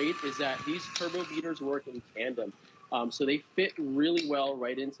what's great is that these turbo beaters work in tandem. So they fit really well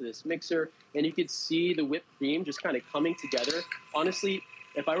right into this mixer. And you can see the whipped cream just kind of coming together. Honestly,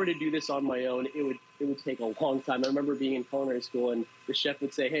 if I were to do this on my own, it would take a long time. I remember being in culinary school and the chef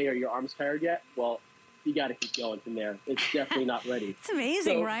would say, "Hey, are your arms tired yet?" Well, you got to keep going from there. It's definitely not ready. It's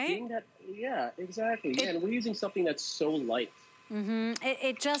amazing, so right? Yeah, exactly. Yeah, and we're using something that's so light.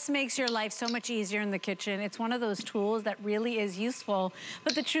 It just makes your life so much easier in the kitchen. It's one of those tools that really is useful.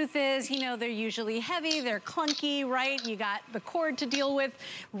 But the truth is, you know, they're usually heavy, they're clunky, right? You got the cord to deal with.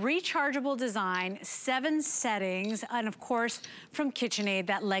 Rechargeable design, 7 settings, and of course, from KitchenAid,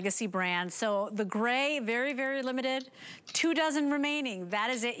 that legacy brand. So the gray, very, very limited. 2 dozen remaining. That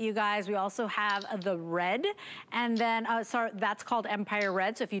is it, you guys. We also have the red, and then, sorry, that's called Empire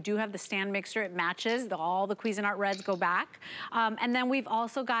Red. So if you do have the stand mixer, it matches. All the Cuisinart Reds go back. And then we've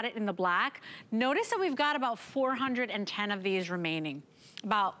also got it in the black. Notice that we've got about 410 of these remaining.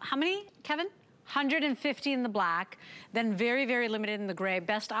 About how many, Kevin? 150 in the black, then very, very limited in the gray.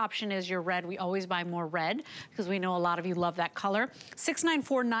 Best option is your red. We always buy more red because we know a lot of you love that color.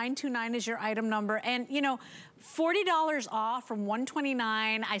 694929 is your item number. And you know, $40 off from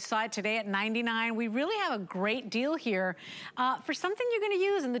 $129. I saw it today at $99. We really have a great deal here for something you're gonna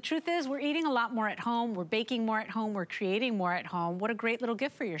use. And the truth is, we're eating a lot more at home. We're baking more at home. We're creating more at home. What a great little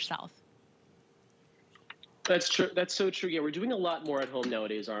gift for yourself. That's true. That's so true. Yeah, we're doing a lot more at home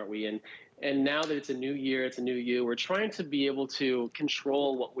nowadays, aren't we? And now that it's a new year, it's a new you, we're trying to be able to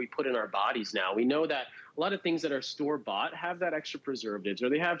control what we put in our bodies now. We know that a lot of things that are store-bought have that extra preservatives, or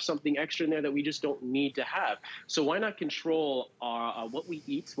they have something extra in there that we just don't need to have. So why not control what we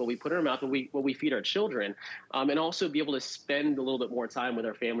eat, what we put in our mouth, what we feed our children, and also be able to spend a little bit more time with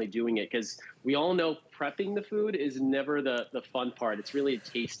our family doing it? Because we all know prepping the food is never the fun part. It's really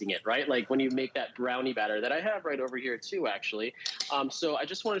tasting it, right? Like when you make that brownie batter that I have right over here too, actually. So I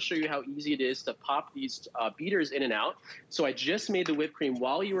just want to show you how easy it is to pop these beaters in and out. So I just made the whipped cream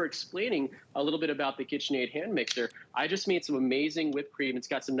while you were explaining a little bit about the KitchenAid hand mixer. I just made some amazing whipped cream. It's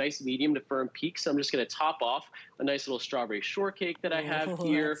got some nice medium to firm peaks. So I'm just going to top off a nice little strawberry shortcake that I have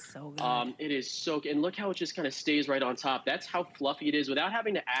here. That's so good. It is so good. And look how it just kind of stays right on top. That's how fluffy it is without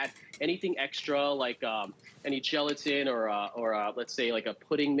having to add anything extra like any gelatin or let's say like a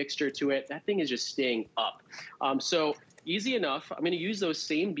pudding mixture to it. That thing is just staying up. So easy enough. I'm going to use those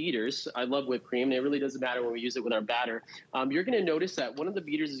same beaters. I love whipped cream, and it really doesn't matter when we use it with our batter. You're going to notice that one of the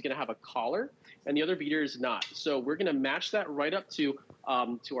beaters is going to have a collar, and the other beater is not. So we're going to match that right up to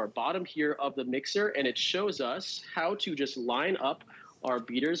our bottom here of the mixer, and it shows us how to just line up our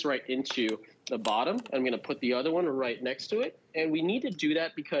beaters right into the bottom. I'm going to put the other one right next to it, and we need to do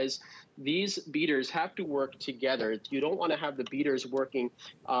that because these beaters have to work together. You don't want to have the beaters working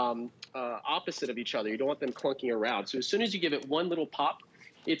opposite of each other. You don't want them clunking around. So as soon as you give it one little pop,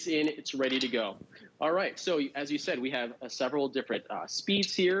 it's in, it's ready to go. All right, so as you said, we have several different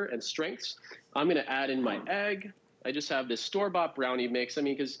speeds here and strengths. I'm going to add in my egg. I just have this store-bought brownie mix. I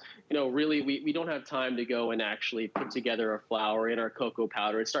mean, because, you know, really we don't have time to go and actually put together our flour and our cocoa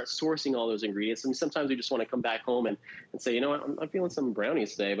powder and start sourcing all those ingredients. I mean, sometimes we just want to come back home and say, you know what, I'm feeling some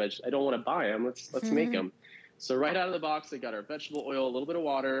brownies today, but I don't want to buy them. Let's make them. So right out of the box, I got our vegetable oil, a little bit of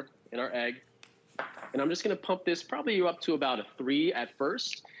water, and our egg. And I'm just going to pump this probably up to about a 3 at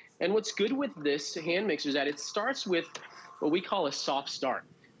first. And what's good with this hand mixer is that it starts with what we call a soft start.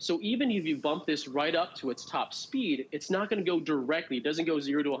 So even if you bump this right up to its top speed, it's not going to go directly. It doesn't go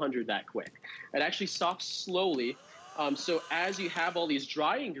 0 to 100 that quick. It actually stops slowly. So as you have all these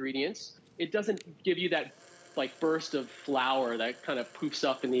dry ingredients, it doesn't give you that like burst of flour that kind of poofs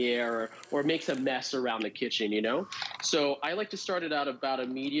up in the air or makes a mess around the kitchen, you know? So I like to start it out about a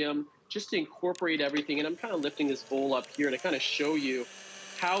medium just to incorporate everything. And I'm kind of lifting this bowl up here to kind of show you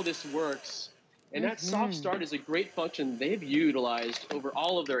how this works. And that soft start is a great function they've utilized over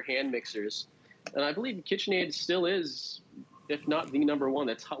all of their hand mixers. And I believe KitchenAid still is, if not the #1,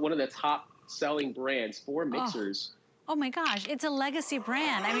 that's one of the top selling brands for mixers. Oh my gosh, it's a legacy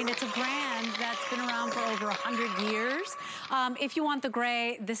brand. I mean, it's a brand that's been around for over 100 years. If you want the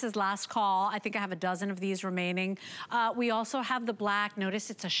gray, this is last call. I think I have a dozen of these remaining. We also have the black. Notice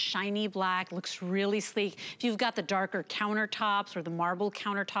it's a shiny black, looks really sleek. If you've got the darker countertops or the marble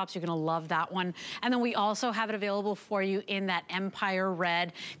countertops, you're gonna love that one. And then we also have it available for you in that Empire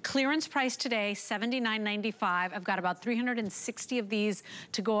Red. Clearance price today, $79.95. I've got about 360 of these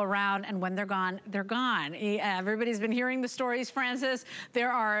to go around, and when they're gone, they're gone. Everybody's been hearing the stories, Francis.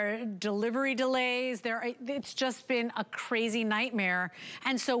 There are delivery delays. It's just been a crazy nightmare.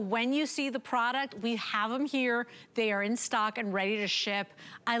 And so when you see the product, we have them here. They are in stock and ready to ship.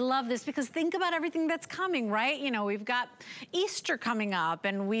 I love this because think about everything that's coming, right? You know, we've got Easter coming up,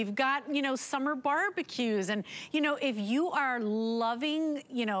 and we've got, you know, summer barbecues. And, you know, if you are loving,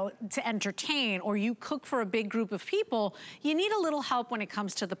 you know, to entertain, or you cook for a big group of people, you need a little help when it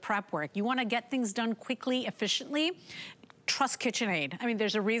comes to the prep work. You want to get things done quickly, efficiently. trust KitchenAid. I mean,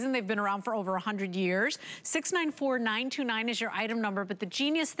 there's a reason they've been around for over 100 years. 694929 is your item number, but the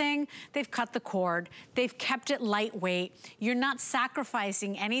genius thing, they've cut the cord. They've kept it lightweight. You're not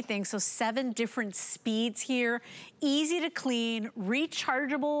sacrificing anything, so 7 different speeds here. Easy to clean,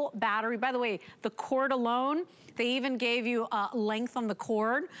 rechargeable battery. By the way, the cord alone, they even gave you length on the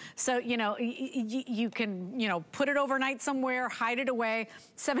cord. So, you know, you can, you know, put it overnight somewhere, hide it away.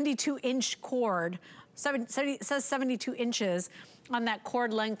 72-inch cord. It says 72 inches on that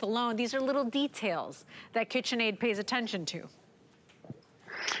cord length alone. These are little details that KitchenAid pays attention to.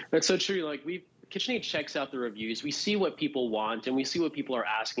 That's so true. Like, KitchenAid checks out the reviews. We see what people want and we see what people are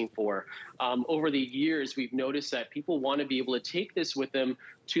asking for. Over the years, we've noticed that people want to be able to take this with them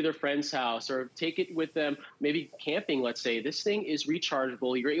to their friend's house or take it with them, maybe camping, let's say. This thing is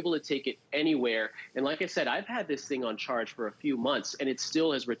rechargeable. You're able to take it anywhere. And like I said, I've had this thing on charge for a few months and it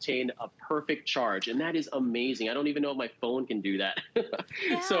still has retained a perfect charge. And that is amazing. I don't even know if my phone can do that.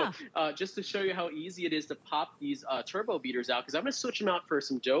 Yeah. So just to show you how easy it is to pop these turbo beaters out, because I'm going to switch them out for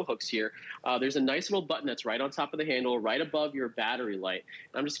some dough hooks here. There's a nice little button that's right on top of the handle, right above your battery light.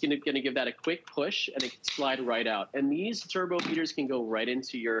 I'm just going to give that a quick push and it can slide right out. And these turbo beaters can go right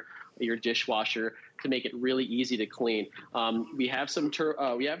into your dishwasher to make it really easy to clean. We have some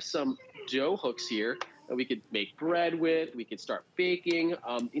dough hooks here that we could make bread with. We could start baking.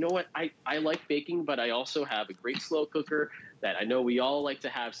 You know what? I like baking, but I also have a great slow cooker that I know we all like to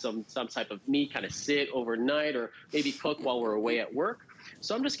have some type of meat kind of sit overnight or maybe cook while we're away at work.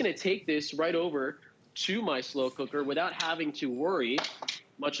 So I'm just going to take this right over to my slow cooker without having to worry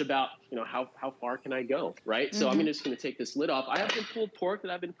much about, you know, how far can I go, right? So I'm just going to take this lid off. I have some pulled pork that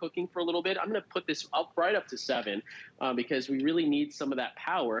I've been cooking for a little bit. I'm going to put this up right up to 7 because we really need some of that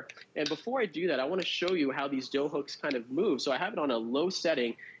power. And before I do that, I want to show you how these dough hooks kind of move. So I have it on a low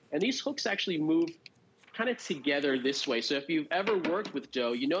setting, and these hooks actually move kind of together this way. So if you've ever worked with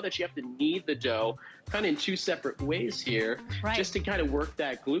dough, you know that you have to knead the dough kind of in 2 separate ways here, just to kind of work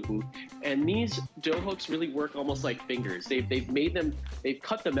that gluten. And these dough hooks really work almost like fingers. They've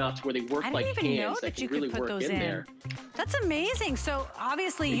cut them out to where they work like hands that can really work in there. That's amazing. So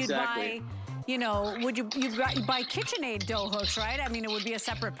obviously you'd buy, you know, you'd buy KitchenAid dough hooks, right? I mean, it would be a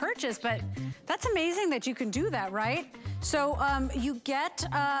separate purchase, but that's amazing that you can do that, right? So you get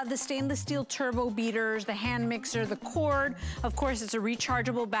the stainless steel turbo beaters, the hand mixer, the cord. Of course, it's a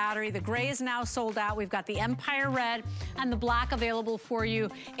rechargeable battery. The gray is now sold out. We've got the Empire Red and the black available for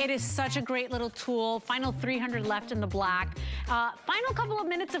you. It is such a great little tool. Final 300 left in the black. Final couple of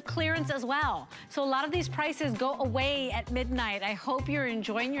minutes of clearance as well. So a lot of these prices go away at midnight. I hope you're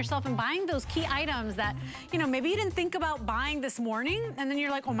enjoying yourself and buying those key items that, you know, maybe you didn't think about buying this morning, and then you're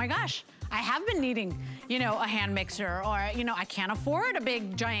like, oh my gosh, I have been needing, you know, a hand mixer, or, you know, I can't afford a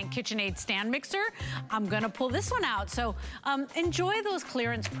big giant KitchenAid stand mixer. I'm gonna pull this one out. So enjoy those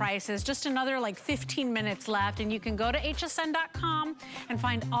clearance prices. Just another like 15 minutes left, and you can go to hsn.com and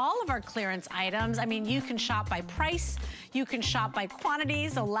find all of our clearance items. I mean, you can shop by price, you can shop by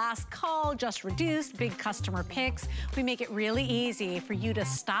quantities, a last call, just reduced, big customer picks. We make it really easy for you to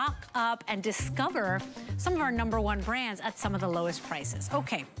stock up and discover some of our #1 brands at some of the lowest prices.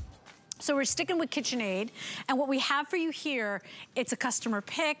 Okay. So we're sticking with KitchenAid, and what we have for you here, it's a customer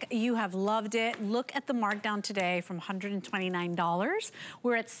pick. You have loved it. Look at the markdown today from $129.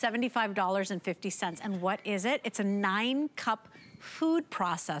 We're at $75.50, and what is it? It's a 9-cup food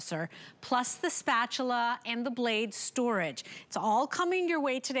processor, plus the spatula and the blade storage. It's all coming your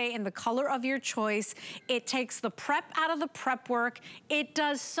way today in the color of your choice. It takes the prep out of the prep work. It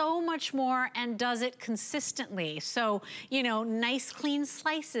does so much more and does it consistently. So, you know, nice clean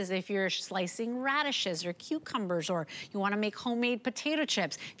slices if you're slicing radishes or cucumbers, or you wanna make homemade potato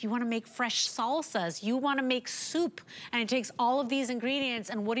chips, if you wanna make fresh salsas, you wanna make soup, and it takes all of these ingredients,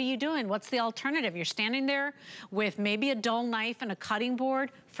 and what are you doing? What's the alternative? You're standing there with maybe a dull knife and a cutting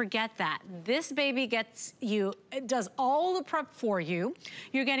board. Forget that. This baby gets you, it does all the prep for you.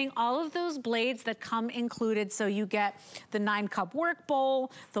 You're getting all of those blades that come included. So you get the 9-cup work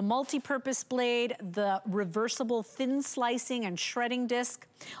bowl, the multi-purpose blade, the reversible thin slicing and shredding disc,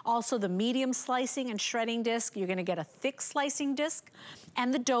 also the medium slicing and shredding disc. You're gonna get a thick slicing disc,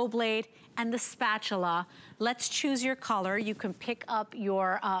 and the dough blade, and the spatula. Let's choose your color. You can pick up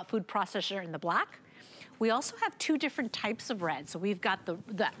your food processor in the black. We also have 2 different types of red. So we've got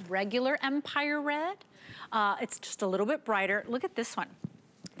that regular Empire Red. It's just a little bit brighter. Look at this one.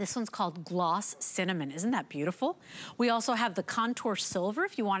 This one's called Gloss Cinnamon. Isn't that beautiful? We also have the Contour Silver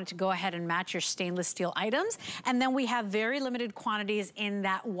if you wanted to go ahead and match your stainless steel items. And then we have very limited quantities in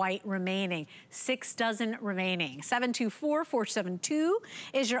that white remaining. 6 dozen remaining. 724472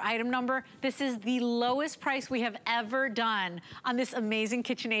 is your item number. This is the lowest price we have ever done on this amazing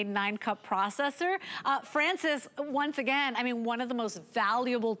KitchenAid 9-cup processor. Francis, once again, I mean, one of the most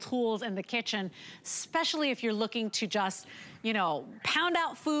valuable tools in the kitchen, especially if you're looking to just, you know, pound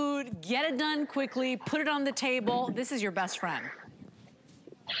out food, get it done quickly, put it on the table. This is your best friend.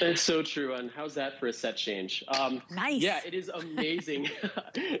 It's so true. And how's that for a set change? Nice. Yeah, it is amazing.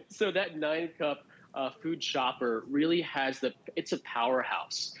 So that 9-cup food chopper really has it's a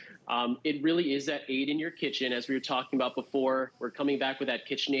powerhouse. It really is that aid in your kitchen, as we were talking about before. We're coming back with that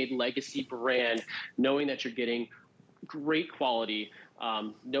KitchenAid legacy brand, knowing that you're getting great quality,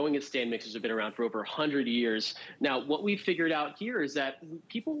 knowing its stand mixers have been around for over 100 years. Now, what we figured out here is that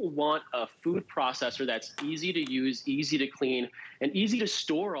people want a food processor that's easy to use, easy to clean, and easy to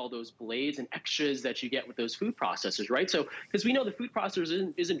store all those blades and extras that you get with those food processors, right? So, because we know the food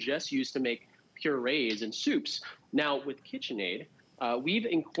processor isn't just used to make purees and soups. Now, with KitchenAid, we've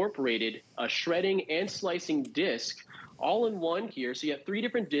incorporated a shredding and slicing disc all in one here. So you have 3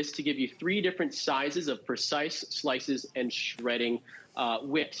 different discs to give you 3 different sizes of precise slices and shredding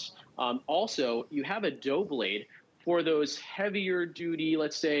whips. Also, you have a dough blade for those heavier duty,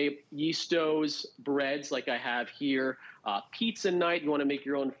 let's say, yeast doughs, breads like I have here. Pizza night, you want to make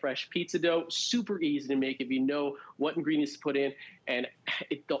your own fresh pizza dough. Super easy to make if you know what ingredients to put in. And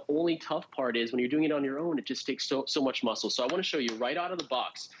the only tough part is when you're doing it on your own, it just takes so much muscle. So I want to show you right out of the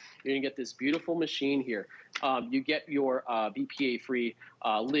box. You're going to get this beautiful machine here. You get your BPA-free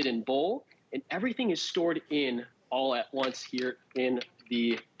lid and bowl, and everything is stored in all at once here in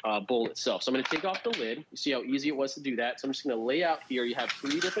the bowl itself. So I'm going to take off the lid. You see how easy it was to do that. So I'm just going to lay out here. You have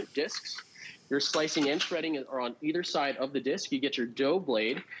 3 different discs. Your slicing and shredding are on either side of the disc. You get your dough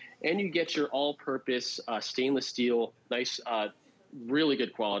blade, and you get your all-purpose stainless steel, nice, really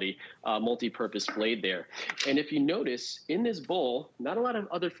good quality multi-purpose blade there. And if you notice, in this bowl, not a lot of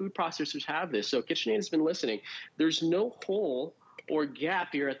other food processors have this. So KitchenAid has been listening. There's no hole or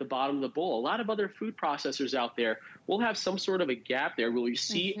gap here at the bottom of the bowl. A lot of other food processors out there will have some sort of a gap there where you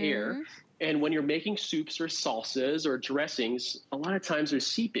see air. And when you're making soups or salsas or dressings, a lot of times there's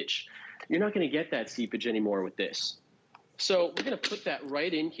seepage. You're not going to get that seepage anymore with this. So we're going to put that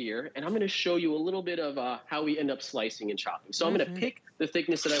right in here, and I'm going to show you a little bit of how we end up slicing and chopping. So I'm going to pick the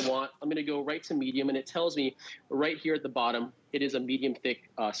thickness that I want. I'm going to go right to medium, and it tells me right here at the bottom, it is a medium thick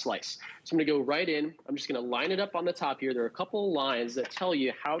slice. So I'm going to go right in. I'm just going to line it up on the top here. There are a couple of lines that tell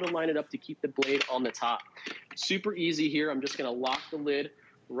you how to line it up to keep the blade on the top. Super easy here. I'm just going to lock the lid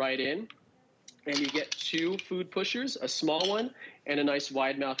right in. And you get 2 food pushers, a small one and a nice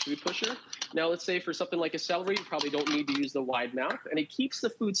wide mouth food pusher. Now, let's say for something like a celery, you probably don't need to use the wide mouth, and it keeps the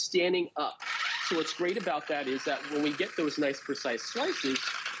food standing up. So what's great about that is that when we get those nice precise slices,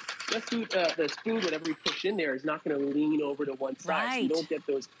 the spoon, whatever we push in there, is not going to lean over to one side. So you don't get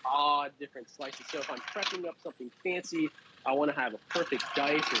those odd different slices. So if I'm prepping up something fancy, I want to have a perfect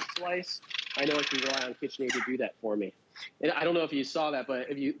dice or slice, I know I can rely on KitchenAid to do that for me. And I don't know if you saw that, but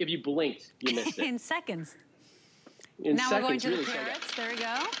if you blinked, you missed it. In seconds. Now we're going to the carrots. There we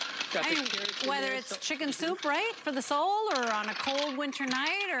go. I mean, whether it's chicken soup, right, for the soul, or on a cold winter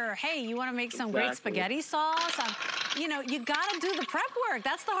night, or hey, you want to make some great spaghetti sauce. You know, you got to do the prep work.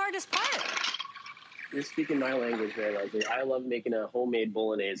 That's the hardest part. You're speaking my language there, Leslie. I love making a homemade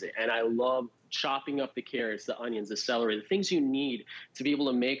bolognese, and I love chopping up the carrots, the onions, the celery, the things you need to be able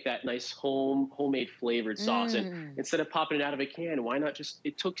to make that nice homemade flavored sauce. And instead of popping it out of a can, why not just,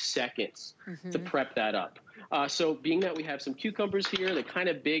 it took seconds to prep that up. So being that we have some cucumbers here, they're kind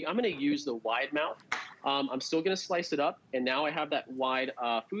of big, I'm going to use the wide mouth. I'm still going to slice it up, and now I have that wide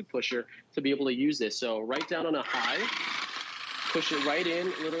food pusher to be able to use this. So right down on a high, push it right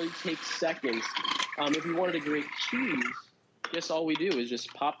in, literally takes seconds. If you wanted to grate cheese, just all we do is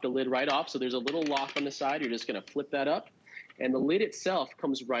just pop the lid right off. So there's a little lock on the side. You're just going to flip that up, and the lid itself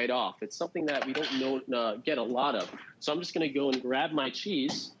comes right off. It's something that we don't get a lot of. So I'm just going to go and grab my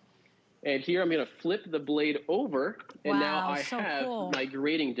cheese, and here I'm going to flip the blade over, and now I have my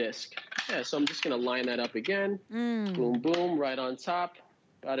grating disc. Yeah, so I'm just going to line that up again. Boom, boom, right on top.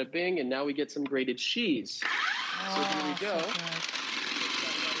 Bada bing, and now we get some grated cheese. So here we go.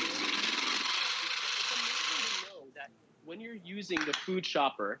 When you're using the food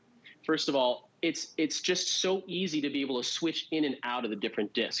chopper, first of all, it's just so easy to be able to switch in and out of the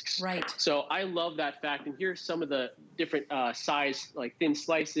different discs. Right. So I love that fact. And here's some of the different size, like thin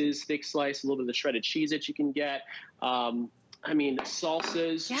slices, thick slice, a little bit of the shredded cheese that you can get. I mean,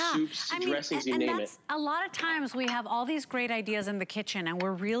 salsas, soups, dressings, you name it. A lot of times we have all these great ideas in the kitchen and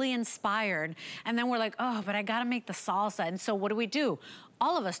we're really inspired. And then we're like, oh, but I gotta make the salsa. And so what do?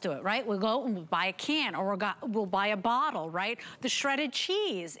 All of us do it, right? We'll go and we'll buy a can, or we'll buy a bottle, right? The shredded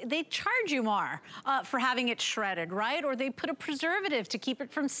cheese, they charge you more for having it shredded, right? Or they put a preservative to keep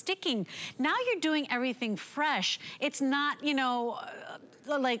it from sticking. Now you're doing everything fresh. It's not, you know,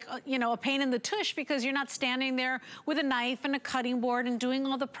 a pain in the tush, because you're not standing there with a knife and a cutting board and doing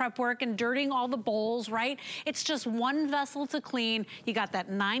all the prep work and dirtying all the bowls, right? It's just one vessel to clean. You got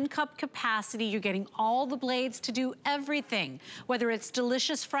that 9-cup capacity. You're getting all the blades to do everything, whether it's delicious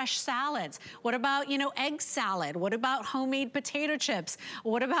fresh salads. What about, you know, egg salad? What about homemade potato chips?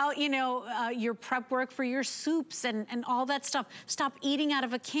 What about, you know, your prep work for your soups and all that stuff? Stop eating out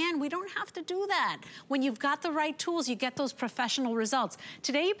of a can. We don't have to do that. When you've got the right tools, you get those professional results.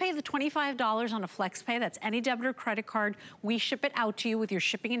 Today you pay the $25 on a FlexPay. That's any debit or credit card. We ship it out to you with your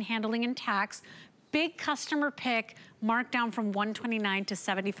shipping and handling and tax. Big customer pick, marked down from $129 to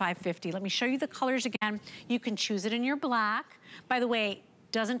 $75.50. Let me show you the colors again. You can choose it in your black. By the way,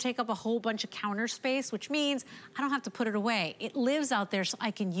 doesn't take up a whole bunch of counter space, which means I don't have to put it away. It lives out there so I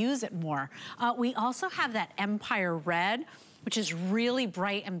can use it more. We also have that Empire Red, which is really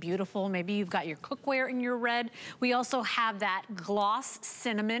bright and beautiful. Maybe you've got your cookware in your red. We also have that gloss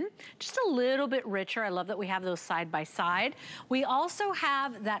cinnamon, just a little bit richer. I love that we have those side by side. We also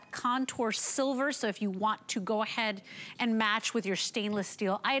have that contour silver, so if you want to go ahead and match with your stainless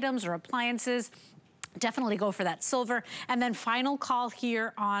steel items or appliances, definitely go for that silver. And then final call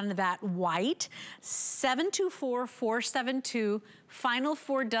here on that white, 724-472. Final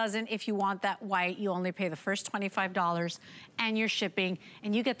 4 dozen. If you want that white, you only pay the first $25 and your shipping,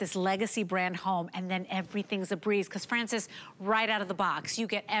 and you get this legacy brand home, and then everything's a breeze. Because Francis, right out of the box, you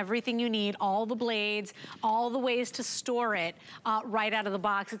get everything you need, all the blades, all the ways to store it right out of the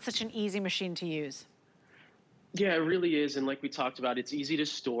box. It's such an easy machine to use. Yeah, it really is. And like we talked about, it's easy to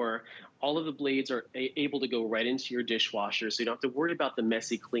store. All of the blades are able to go right into your dishwasher, so you don't have to worry about the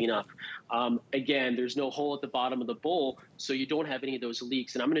messy cleanup. Again, there's no hole at the bottom of the bowl, so you don't have any of those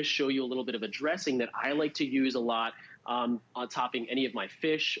leaks. And I'm going to show you a little bit of a dressing that I like to use a lot on topping any of my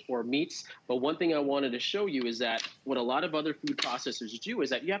fish or meats. But one thing I wanted to show you is that what a lot of other food processors do is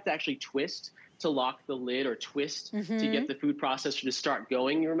that you have to actually twist to lock the lid, or twist to get the food processor to start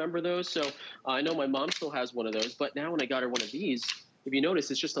going. You remember those? So I know my mom still has one of those, but now when I got her one of these, if you notice,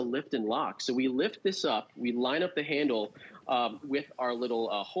 it's just a lift and lock. So we lift this up, we line up the handle with our little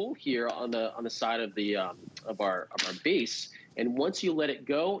hole here on the side of the of our base. And once you let it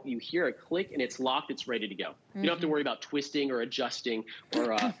go, you hear a click and it's locked, it's ready to go. You don't have to worry about twisting or adjusting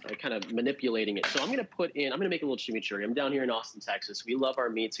or kind of manipulating it. So I'm going to make a little chimichurri. I'm down here in Austin, Texas. We love our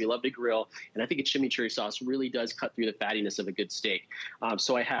meats. We love to grill. And I think a chimichurri sauce really does cut through the fattiness of a good steak.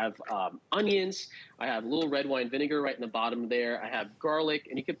 So I have onions. I have a little red wine vinegar right in the bottom there. I have garlic.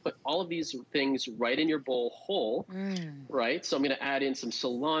 And you can put all of these things right in your bowl whole, right? So I'm going to add in some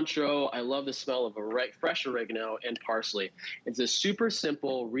cilantro. I love the smell of fresh oregano and parsley. It's a super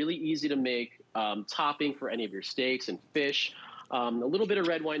simple, really easy to make topping for any of your steaks and fish. A little bit of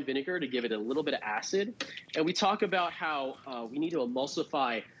red wine vinegar to give it a little bit of acid. And we talk about how we need to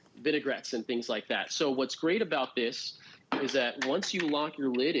emulsify vinaigrettes and things like that. So what's great about this is that once you lock your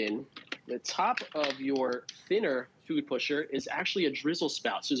lid in, the top of your thinner food pusher is actually a drizzle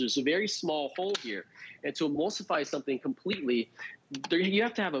spout. So there's a very small hole here. And to emulsify something completely, you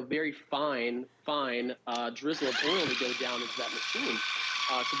have to have a very fine drizzle of oil to go down into that machine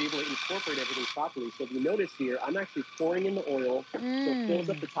to be able to incorporate everything properly. So if you notice here, I'm actually pouring in the oil, so it fills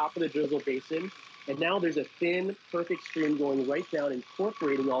up the top of the drizzle basin. And now there's a thin, perfect stream going right down,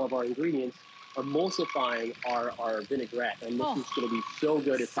 incorporating all of our ingredients, emulsifying our vinaigrette. And this is going to be so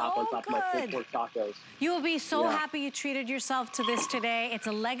good to top on top of my pulled pork tacos. You will be so happy you treated yourself to this today. It's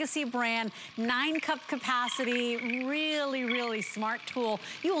a legacy brand, 9-cup capacity, really, really smart tool.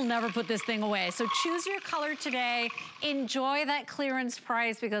 You will never put this thing away. So choose your color today. Enjoy that clearance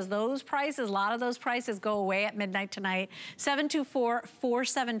price, because those prices, a lot of those prices go away at midnight tonight.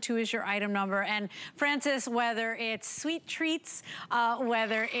 724-472 is your item number. And Francis, whether it's sweet treats,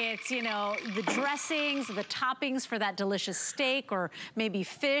 whether it's, you know, the dressings, the toppings for that delicious steak or maybe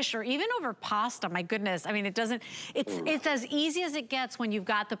fish, or even over pasta, my goodness. I mean, it's as easy as it gets when you've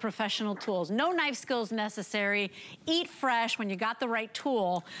got the professional tools. No knife skills necessary. Eat fresh when you got the right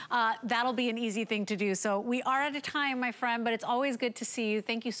tool. That'll be an easy thing to do. So we are at a time, my friend, but it's always good to see you.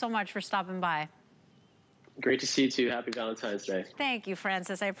 Thank you so much for stopping by. Great to see you too. Happy Valentine's Day. Thank you,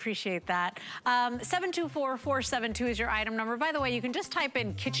 Francis. I appreciate that. 724-472 is your item number. By the way, you can just type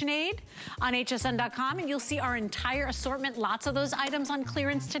in KitchenAid on hsn.com and you'll see our entire assortment. Lots of those items on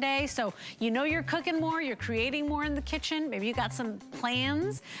clearance today. So you know you're cooking more, you're creating more in the kitchen. Maybe you got some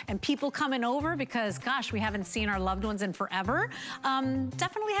plans and people coming over because, gosh, we haven't seen our loved ones in forever.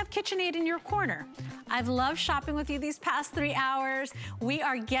 Definitely have KitchenAid in your corner. I've loved shopping with you these past 3 hours. We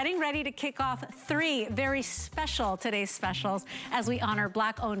are getting ready to kick off 3 very special today's specials as we honor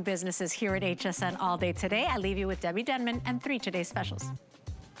Black-owned businesses here at HSN all day today. I leave you with Debbie Denman and 3 today's specials.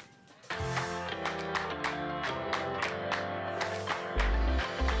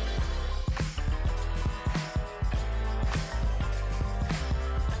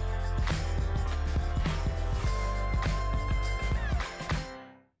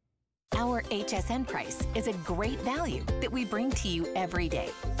 Our HSN price is a great value that we bring to you every day.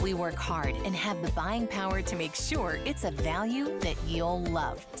 We work hard and have the buying power to make sure it's a value that you'll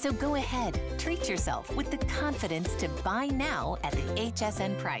love. So go ahead, treat yourself with the confidence to buy now at the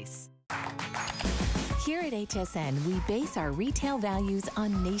HSN price. Here at HSN, we base our retail values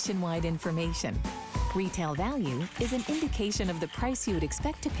on nationwide information. Retail value is an indication of the price you would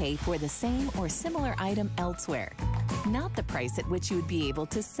expect to pay for the same or similar item elsewhere, not the price at which you would be able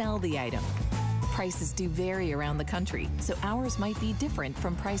to sell the item. Prices do vary around the country, so ours might be different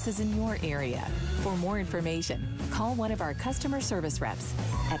from prices in your area. For more information, call one of our customer service reps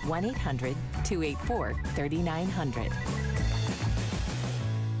at 1-800-284-3900.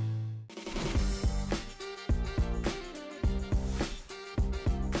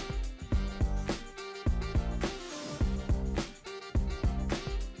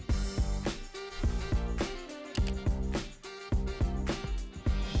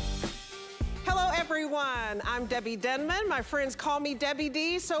 I'm Debbie Denman. My friends call me Debbie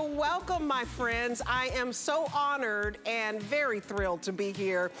D, so welcome, my friends. I am so honored and very thrilled to be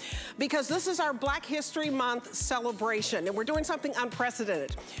here because this is our Black History Month celebration, and we're doing something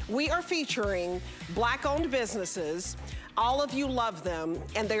unprecedented. We are featuring Black-owned businesses. All of you love them,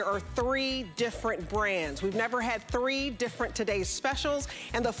 and there are 3 different brands. We've never had 3 different today's specials,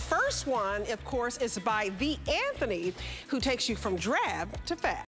 and the first one, of course, is by The Anthony, who takes you from drab to fab.